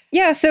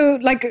 Yeah, so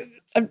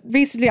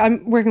recently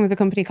I'm working with a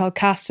company called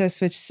Castus,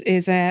 which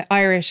is an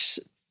Irish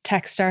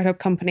tech startup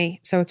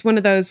company. So it's one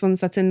of those ones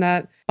that's in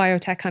that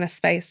biotech kind of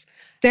space.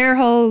 Their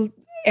whole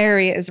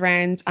area is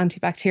around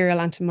antibacterial,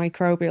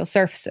 antimicrobial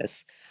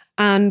surfaces.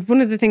 And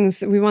one of the things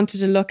that we wanted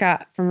to look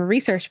at from a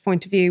research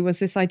point of view was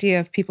this idea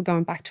of people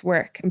going back to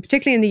work, and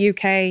particularly in the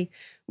UK,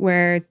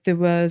 where there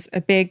was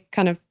a big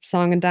kind of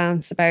song and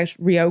dance about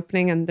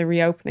reopening and the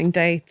reopening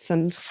dates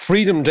and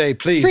Freedom Day,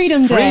 please.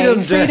 Freedom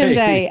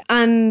Day.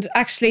 And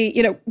actually,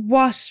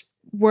 what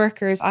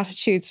workers'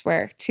 attitudes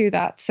were to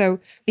that. So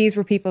these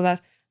were people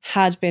that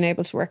had been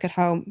able to work at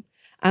home.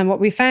 And what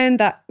we found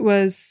that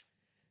was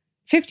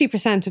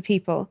 50% of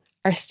people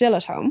are still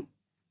at home,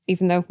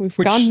 even though we've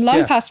gone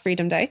long past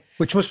Freedom Day.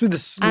 Which must be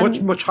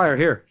much higher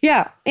here.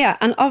 Yeah.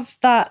 And of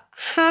that,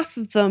 half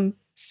of them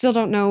still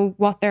don't know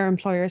what their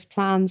employer's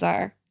plans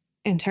are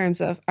in terms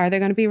of, are they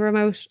going to be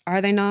remote?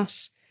 Are they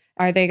not?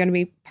 Are they going to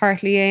be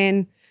partly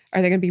in?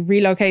 Are they going to be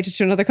relocated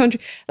to another country?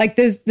 Like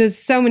there's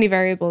so many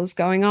variables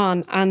going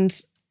on.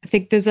 And I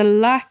think there's a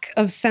lack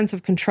of sense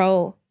of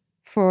control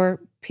for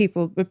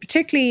people, but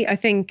particularly I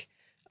think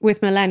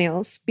with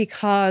millennials,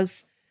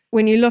 because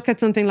when you look at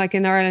something like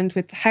in Ireland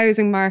with the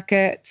housing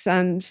markets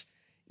and,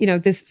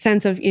 this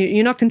sense of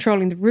you're not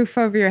controlling the roof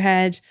over your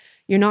head,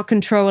 you're not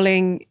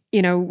controlling,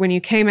 when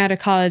you came out of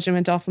college and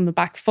went off on the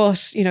back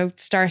foot,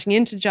 starting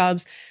into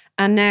jobs,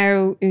 and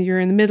now you're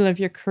in the middle of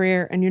your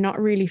career and you're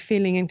not really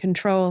feeling in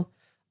control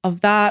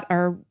of that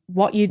or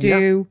what you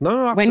do,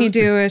 when you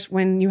do it,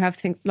 when you have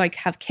things like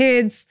have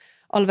kids,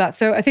 all of that.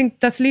 So I think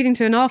that's leading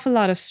to an awful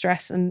lot of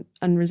stress and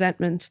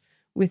resentment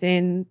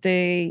within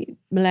the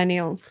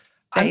millennial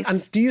base.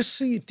 And do you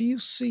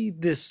see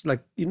this,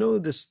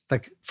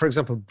 for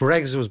example,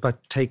 Brexit was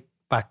about take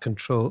back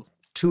control.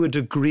 To a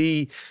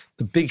degree,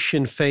 the big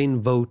Sinn Féin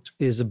vote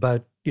is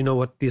about,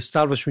 the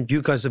establishment,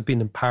 you guys have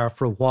been in power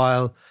for a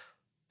while.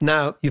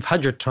 Now you've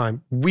had your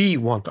time. We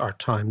want our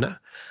time now.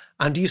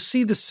 And do you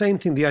see the same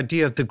thing, the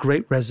idea of the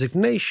great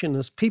resignation,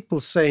 as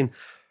people saying,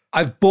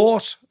 I've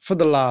bought for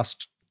the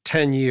last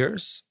 10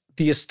 years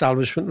the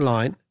establishment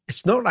line.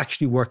 It's not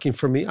actually working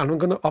for me, and I'm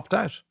going to opt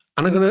out.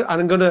 And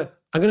I'm going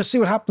to see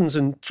what happens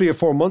in 3 or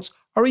 4 months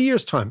or a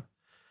year's time.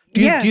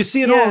 Do you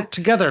see it all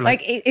together?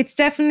 It's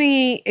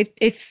definitely,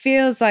 it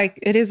feels like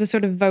it is a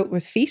sort of vote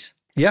with feet.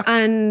 Yeah.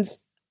 And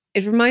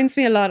it reminds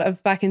me a lot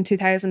of back in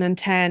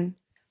 2010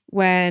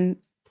 when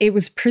it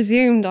was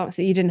presumed,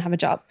 honestly, you didn't have a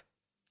job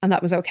and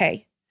that was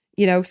okay.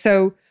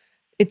 So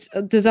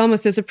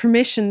there's a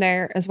permission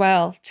there as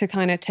well to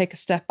kind of take a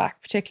step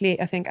back, particularly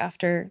I think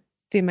after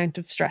the amount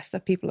of stress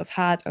that people have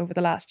had over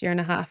the last year and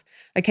a half.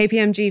 Like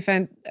KPMG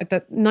found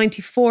that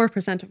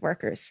 94% of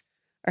workers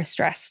are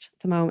stressed at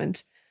the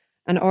moment.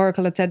 And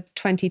Oracle had said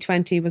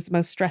 2020 was the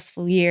most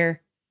stressful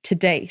year to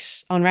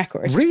date on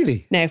record.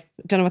 Really? Now,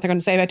 don't know what they're going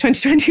to say about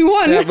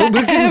 2021. Yeah, we'll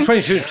give them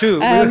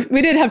 2022.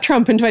 We did have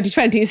Trump in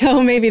 2020,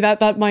 so maybe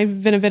that might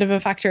have been a bit of a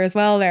factor as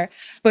well there.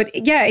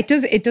 But yeah, it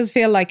does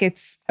feel like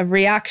it's a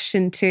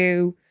reaction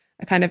to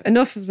a kind of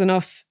enough is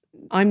enough.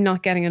 I'm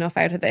not getting enough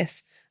out of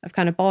this. I've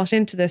kind of bought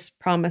into this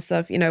promise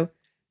of,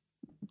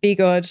 be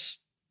good,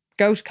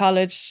 go to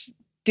college,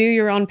 do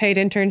your unpaid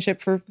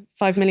internship for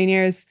 5 million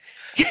years,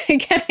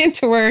 get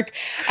into work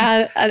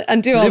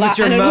and do all Live that. With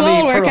your and it'll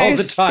all for work all out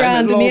the time.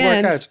 grand It'll in all the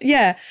work end. out.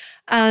 Yeah.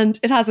 And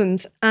it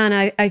hasn't. And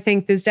I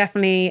think there's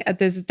definitely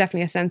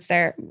a sense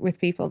there with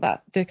people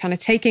that they're kind of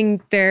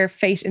taking their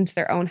fate into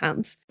their own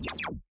hands.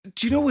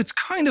 Do you know, it's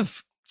kind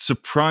of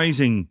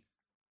surprising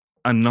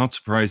and not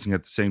surprising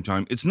at the same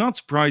time. It's not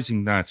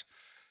surprising that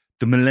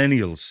the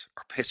millennials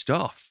are pissed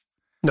off.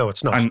 No,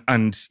 it's not.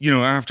 And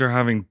after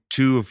having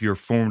 2 of your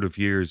formative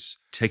years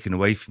taken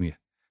away from you.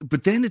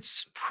 But then it's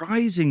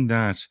surprising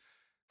that,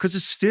 because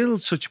it's still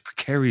such a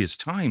precarious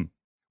time.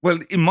 Well,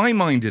 in my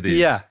mind it is.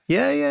 Yeah.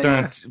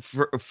 That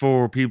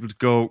for people to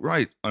go,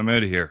 right, I'm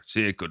out of here.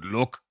 See you, good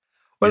luck.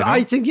 Well,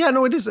 I think,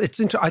 it is.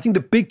 I think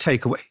the big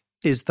takeaway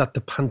is that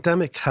the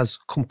pandemic has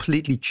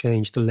completely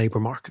changed the labour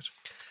market.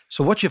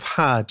 So what you've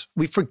had,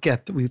 we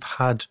forget that we've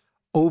had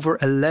over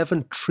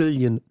 $11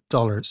 trillion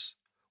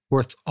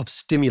worth of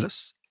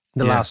stimulus in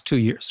the last 2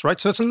 years, right?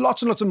 So it's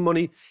lots and lots of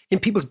money in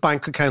people's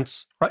bank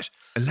accounts, right?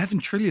 11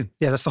 trillion.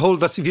 Yeah,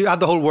 that's if you add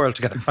the whole world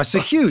together. Right? It's a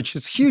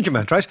huge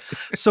amount, right?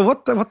 So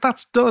what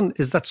that's done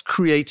is that's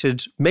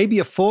created maybe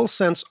a false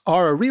sense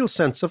or a real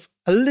sense of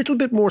a little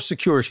bit more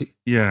security.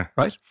 Yeah.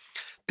 Right?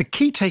 The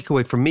key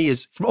takeaway for me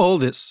is from all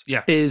this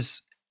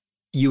is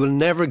you will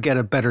never get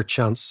a better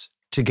chance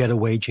to get a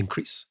wage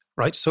increase,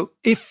 right? So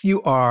if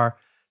you are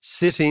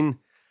sitting,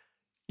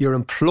 your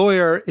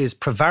employer is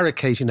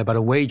prevaricating about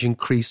a wage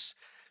increase,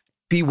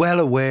 be well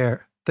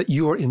aware that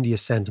you're in the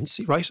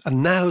ascendancy, right?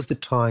 And now's the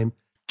time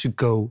to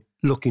go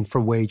looking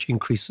for wage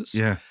increases.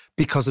 Yeah.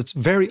 Because it's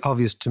very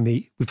obvious to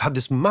me, we've had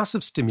this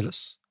massive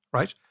stimulus,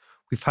 right?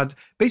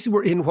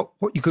 We're in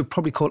what you could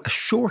probably call a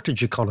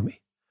shortage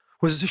economy,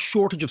 where there's a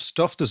shortage of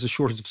stuff, there's a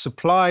shortage of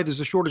supply, there's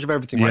a shortage of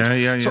everything, right?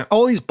 Yeah. So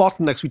all these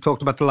bottlenecks we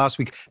talked about the last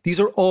week, these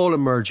are all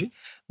emerging.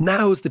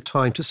 Now is the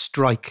time to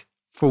strike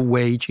for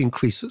wage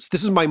increases.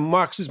 This is my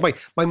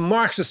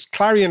Marxist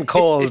clarion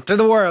call to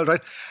the world,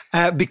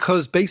 right?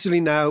 Because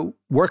basically now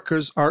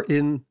workers are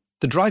in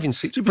the driving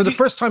seat for the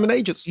first time in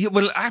ages. Yeah,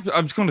 well, I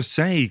was going to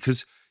say,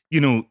 because,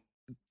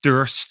 there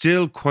are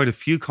still quite a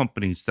few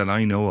companies that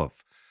I know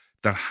of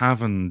that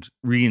haven't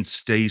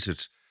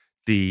reinstated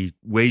the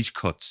wage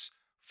cuts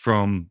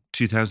from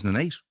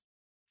 2008.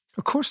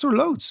 Of course, there are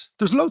loads.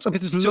 There's loads. I mean,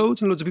 there's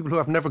loads and loads of people who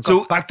have never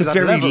got back to that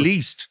level. So at the very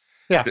least,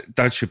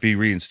 that should be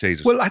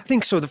reinstated. Well, I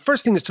think so. The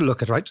first thing is to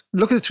look at it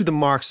through the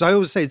Marx. I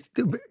always say it's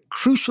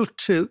crucial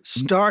to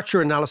start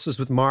your analysis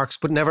with Marx,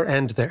 but never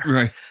end there.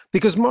 Right.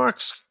 Because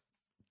Marx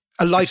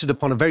alighted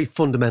upon a very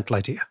fundamental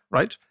idea,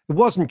 right? It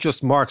wasn't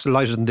just Marx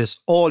alighted on this.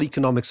 All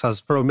economics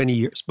has for many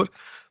years, but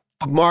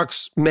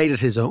Marx made it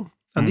his own.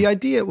 And the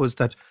idea was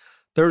that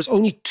there's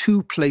only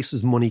 2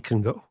 places money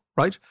can go,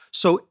 right?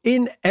 So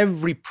in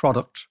every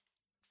product,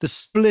 the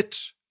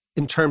split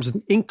in terms of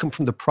the income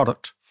from the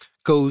product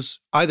goes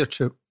either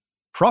to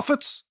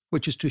profits,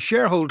 which is to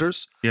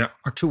shareholders,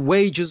 or to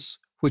wages,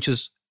 which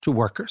is to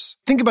workers.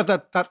 Think about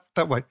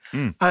that way.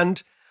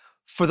 And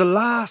for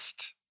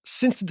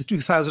since the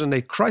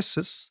 2008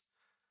 crisis,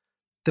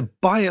 the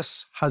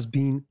bias has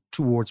been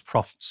towards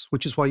profits,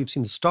 which is why you've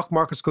seen the stock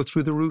markets go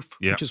through the roof,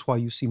 which is why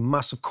you see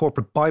massive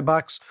corporate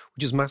buybacks,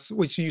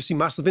 which you see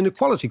massive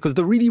inequality, because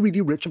the really,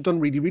 really rich have done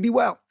really, really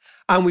well.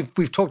 And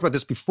we've talked about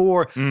this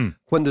before,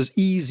 when there's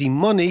easy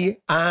money,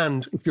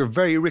 and if you're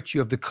very rich, you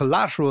have the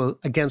collateral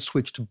against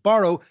which to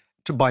borrow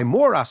to buy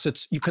more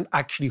assets, you can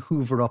actually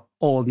hoover up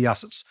all the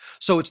assets.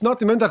 So it's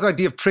not, remember that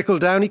idea of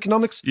trickle-down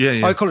economics?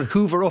 Yeah. I call it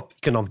hoover-up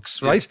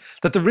economics, right?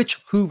 That the rich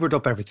hoovered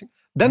up everything.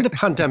 Then the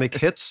pandemic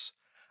hits,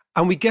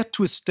 and we get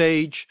to a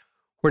stage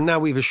where now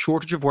we have a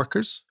shortage of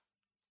workers.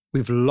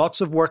 We have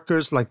lots of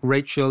workers like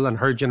Rachel and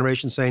her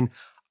generation saying,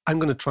 I'm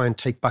going to try and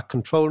take back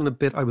control in a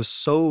bit. I was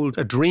sold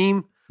a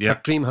dream.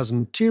 That dream hasn't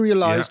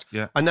materialized.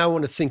 I now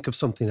want to think of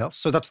something else.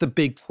 So that's the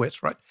big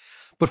quit, right?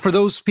 But for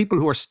those people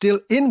who are still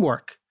in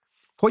work,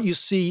 what you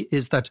see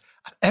is that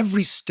at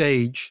every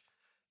stage,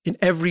 in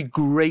every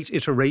great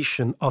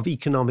iteration of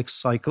economic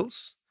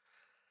cycles,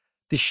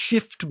 the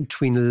shift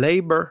between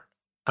labor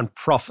and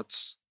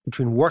profits,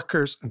 between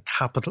workers and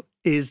capital,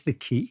 is the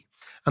key.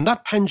 And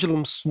that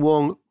pendulum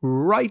swung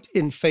right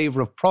in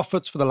favor of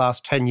profits for the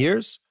last 10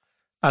 years,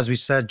 as we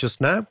said just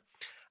now.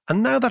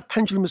 And now that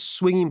pendulum is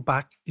swinging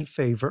back in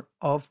favor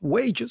of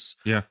wages.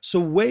 So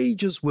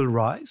wages will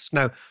rise.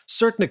 Now,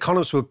 certain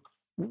economists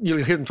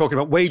you'll hear them talking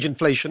about wage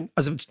inflation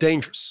as if it's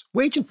dangerous.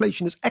 Wage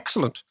inflation is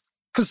excellent.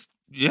 Because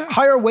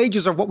higher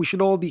wages are what we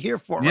should all be here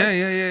for. Right?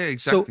 Yeah,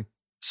 exactly. So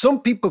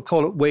some people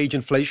call it wage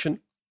inflation.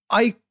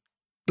 I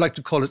like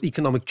to call it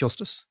economic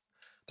justice.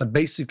 That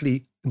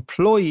basically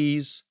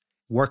employees,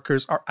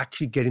 workers are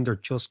actually getting their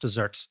just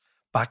desserts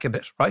back a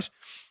bit, right?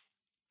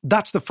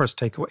 That's the first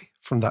takeaway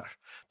from that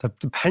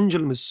the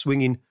pendulum is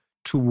swinging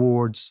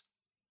towards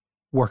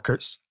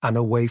workers and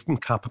away from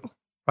capital,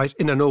 right?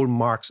 In an old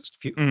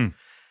Marxist view.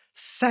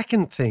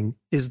 Second thing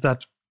is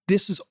that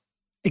this is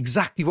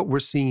exactly what we're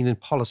seeing in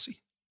policy,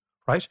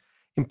 right?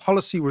 In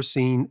policy, we're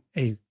seeing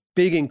a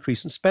big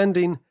increase in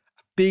spending,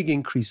 a big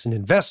increase in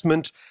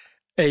investment,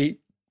 a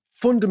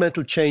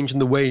fundamental change in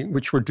the way in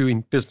which we're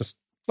doing business,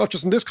 not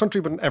just in this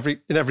country, but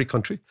in every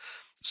country.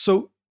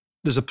 So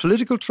there's a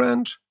political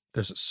trend,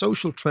 there's a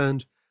social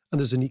trend, and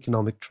there's an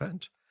economic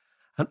trend.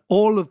 And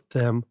all of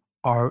them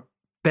are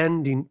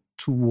bending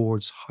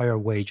towards higher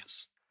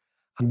wages.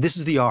 And this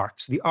is the arc.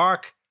 So the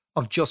arc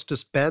of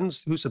justice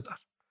bends. Who said that?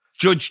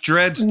 Judge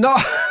Dredd. No.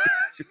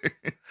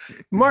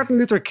 Martin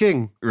Luther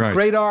King. Right. The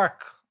great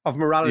arc of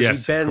morality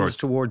Yes, of bends course.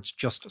 towards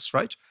justice,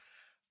 right?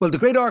 Well, the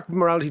great arc of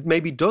morality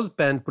maybe does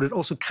bend, but it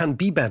also can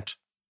be bent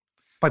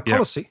by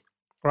policy,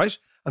 right?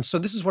 And so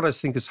this is what I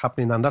think is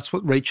happening, and that's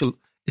what Rachel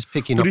is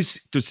picking up.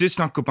 Does this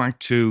not go back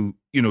to,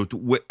 you know,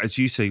 as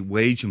you say,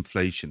 wage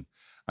inflation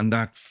and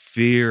that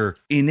fear,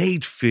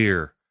 innate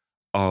fear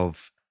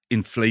of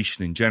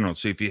inflation in general?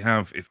 So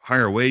if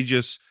higher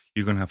wages,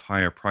 you're going to have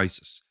higher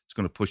prices. It's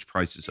going to push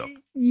prices up.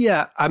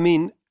 Yeah, I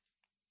mean,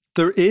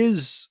 there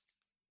is...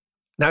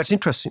 Now, it's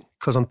interesting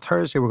because on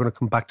Thursday, we're going to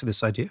come back to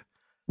this idea,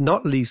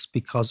 not least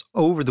because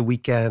over the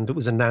weekend, it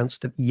was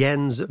announced that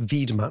Jens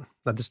Wiedemann,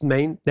 now this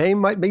name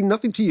might mean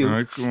nothing to you, All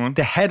right, go on.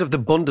 the head of the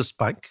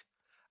Bundesbank,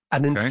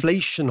 an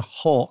inflation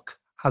hawk,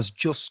 has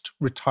just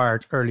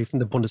retired early from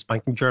the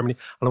Bundesbank in Germany.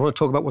 And I want to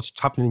talk about what's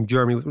happening in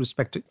Germany with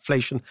respect to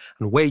inflation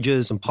and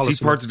wages and policy. He's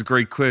part of the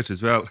Great Quit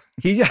as well.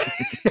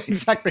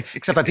 Exactly.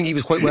 Except I think he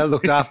was quite well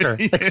looked after.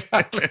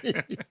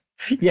 Exactly.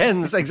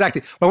 Jens,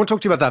 exactly. Well, I want to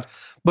talk to you about that.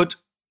 But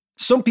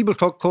some people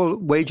call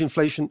wage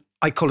inflation,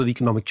 I call it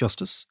economic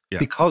justice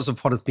because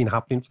of what has been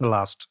happening for the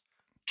last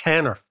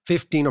 10 or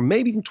 15 or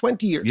maybe even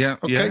 20 years. Yeah.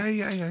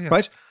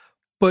 Right?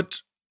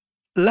 But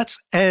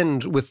let's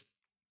end with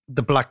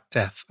the Black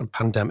Death and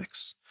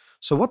pandemics.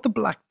 So what the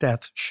Black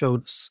Death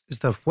showed us is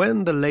that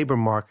when the labor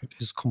market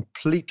is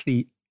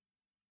completely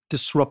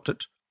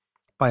disrupted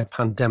by a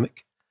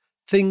pandemic,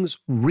 things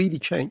really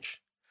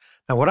change.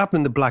 Now, what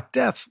happened in the Black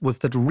Death was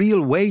that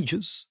real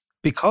wages,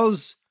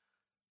 because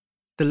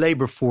the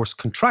labor force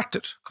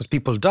contracted, because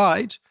people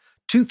died,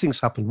 two things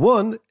happened.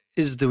 One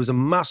is there was a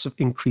massive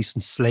increase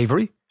in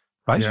slavery,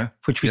 right? Yeah.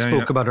 Which we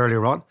spoke about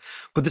earlier on.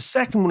 But the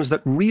second one is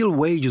that real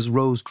wages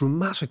rose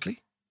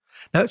dramatically.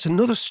 Now, it's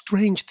another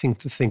strange thing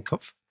to think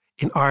of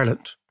in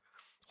Ireland.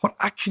 What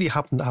actually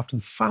happened after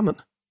the famine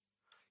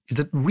is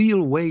that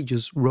real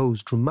wages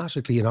rose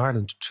dramatically in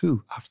Ireland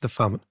too after the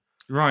famine.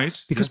 Right.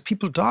 Because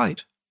people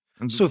died.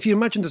 So if you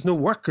imagine there's no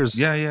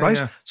workers, right?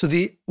 Yeah. So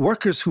the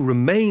workers who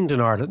remained in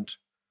Ireland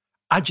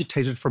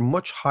agitated for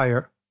much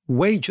higher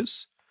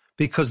wages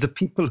because the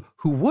people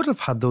who would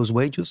have had those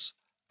wages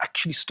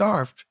actually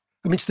starved.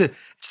 I mean, it's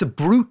the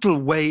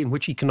brutal way in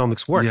which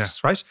economics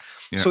works, right?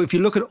 Yeah. So if you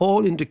look at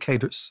all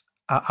indicators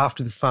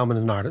after the famine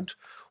in Ireland,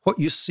 what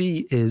you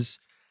see is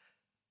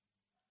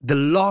the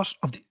lot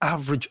of the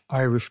average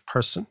Irish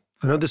person,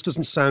 I know this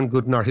doesn't sound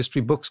good in our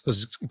history books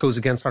because it goes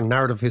against our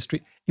narrative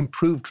history,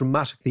 improved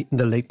dramatically in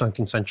the late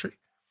 19th century.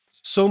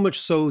 So much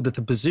so that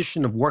the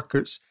position of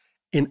workers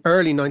in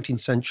early 19th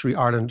century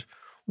Ireland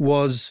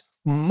was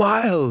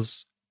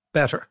miles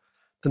better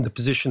than the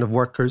position of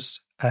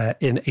workers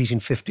in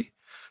 1850.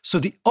 So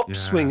the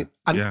upswing,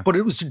 but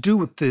it was to do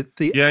with the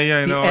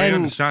end. I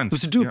understand. It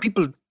was to do with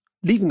people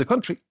leaving the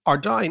country or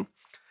dying.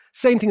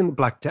 Same thing in the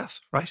Black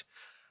Death, right?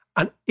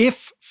 And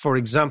if, for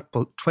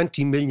example,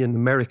 20 million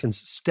Americans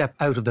step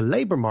out of the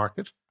labor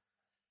market,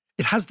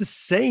 it has the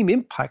same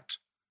impact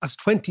as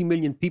 20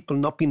 million people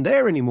not being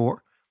there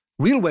anymore.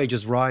 Real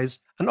wages rise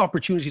and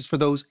opportunities for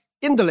those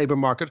in the labor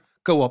market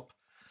go up.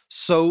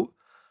 So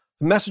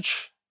the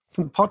message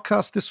from the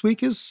podcast this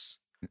week is,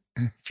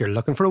 if you're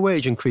looking for a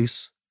wage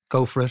increase,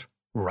 go for it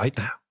right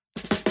now.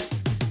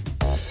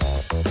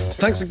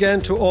 Thanks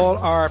again to all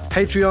our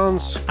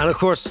Patreons. And of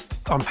course,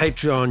 on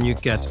Patreon, you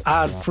get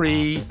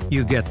ad-free,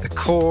 you get the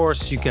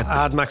course, you get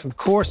AdMax. And the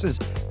course is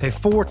a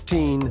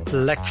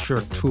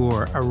 14-lecture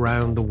tour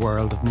around the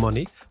world of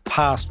money,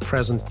 past,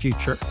 present,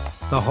 future,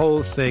 the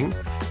whole thing.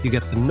 You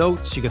get the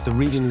notes, you get the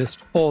reading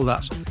list, all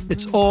that.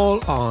 It's all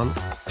on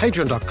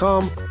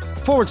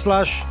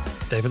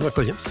patreon.com/David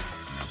McWilliams.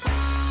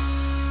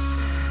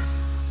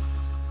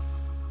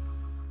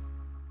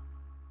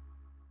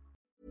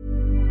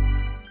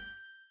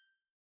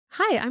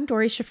 Hi, I'm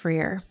Dori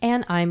Shafrir.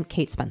 And I'm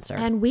Kate Spencer.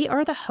 And we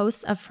are the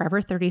hosts of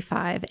Forever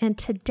 35. And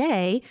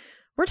today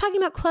we're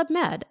talking about Club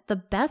Med, the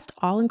best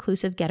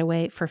all-inclusive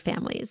getaway for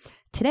families.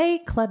 Today,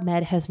 Club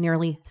Med has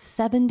nearly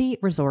 70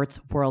 resorts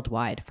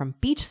worldwide, from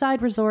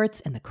beachside resorts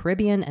in the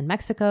Caribbean and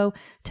Mexico,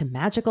 to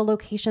magical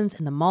locations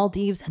in the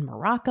Maldives and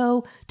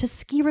Morocco, to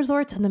ski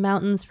resorts in the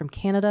mountains from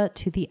Canada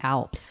to the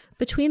Alps.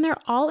 Between their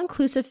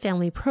all-inclusive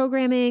family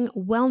programming,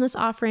 wellness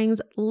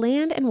offerings,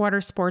 land and water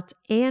sports,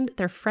 and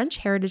their French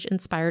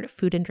heritage-inspired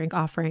food and drink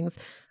offerings,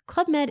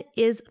 Club Med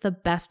is the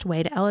best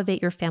way to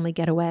elevate your family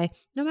getaway,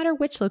 no matter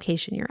which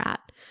location you're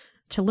at.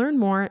 To learn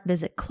more,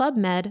 visit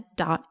clubmed.us.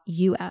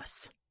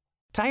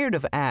 Tired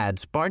of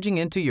ads barging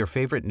into your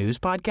favorite news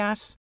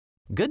podcasts?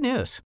 Good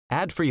news.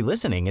 Ad-free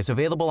listening is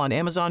available on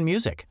Amazon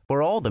Music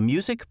for all the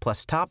music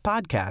plus top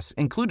podcasts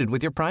included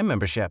with your Prime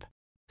membership.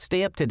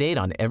 Stay up to date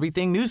on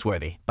everything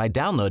newsworthy by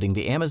downloading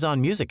the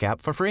Amazon Music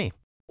app for free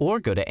or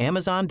go to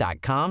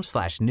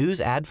amazon.com/news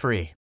ad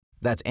free.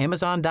 That's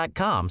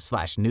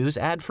amazon.com/news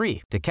ad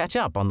free to catch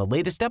up on the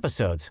latest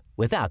episodes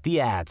without the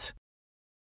ads.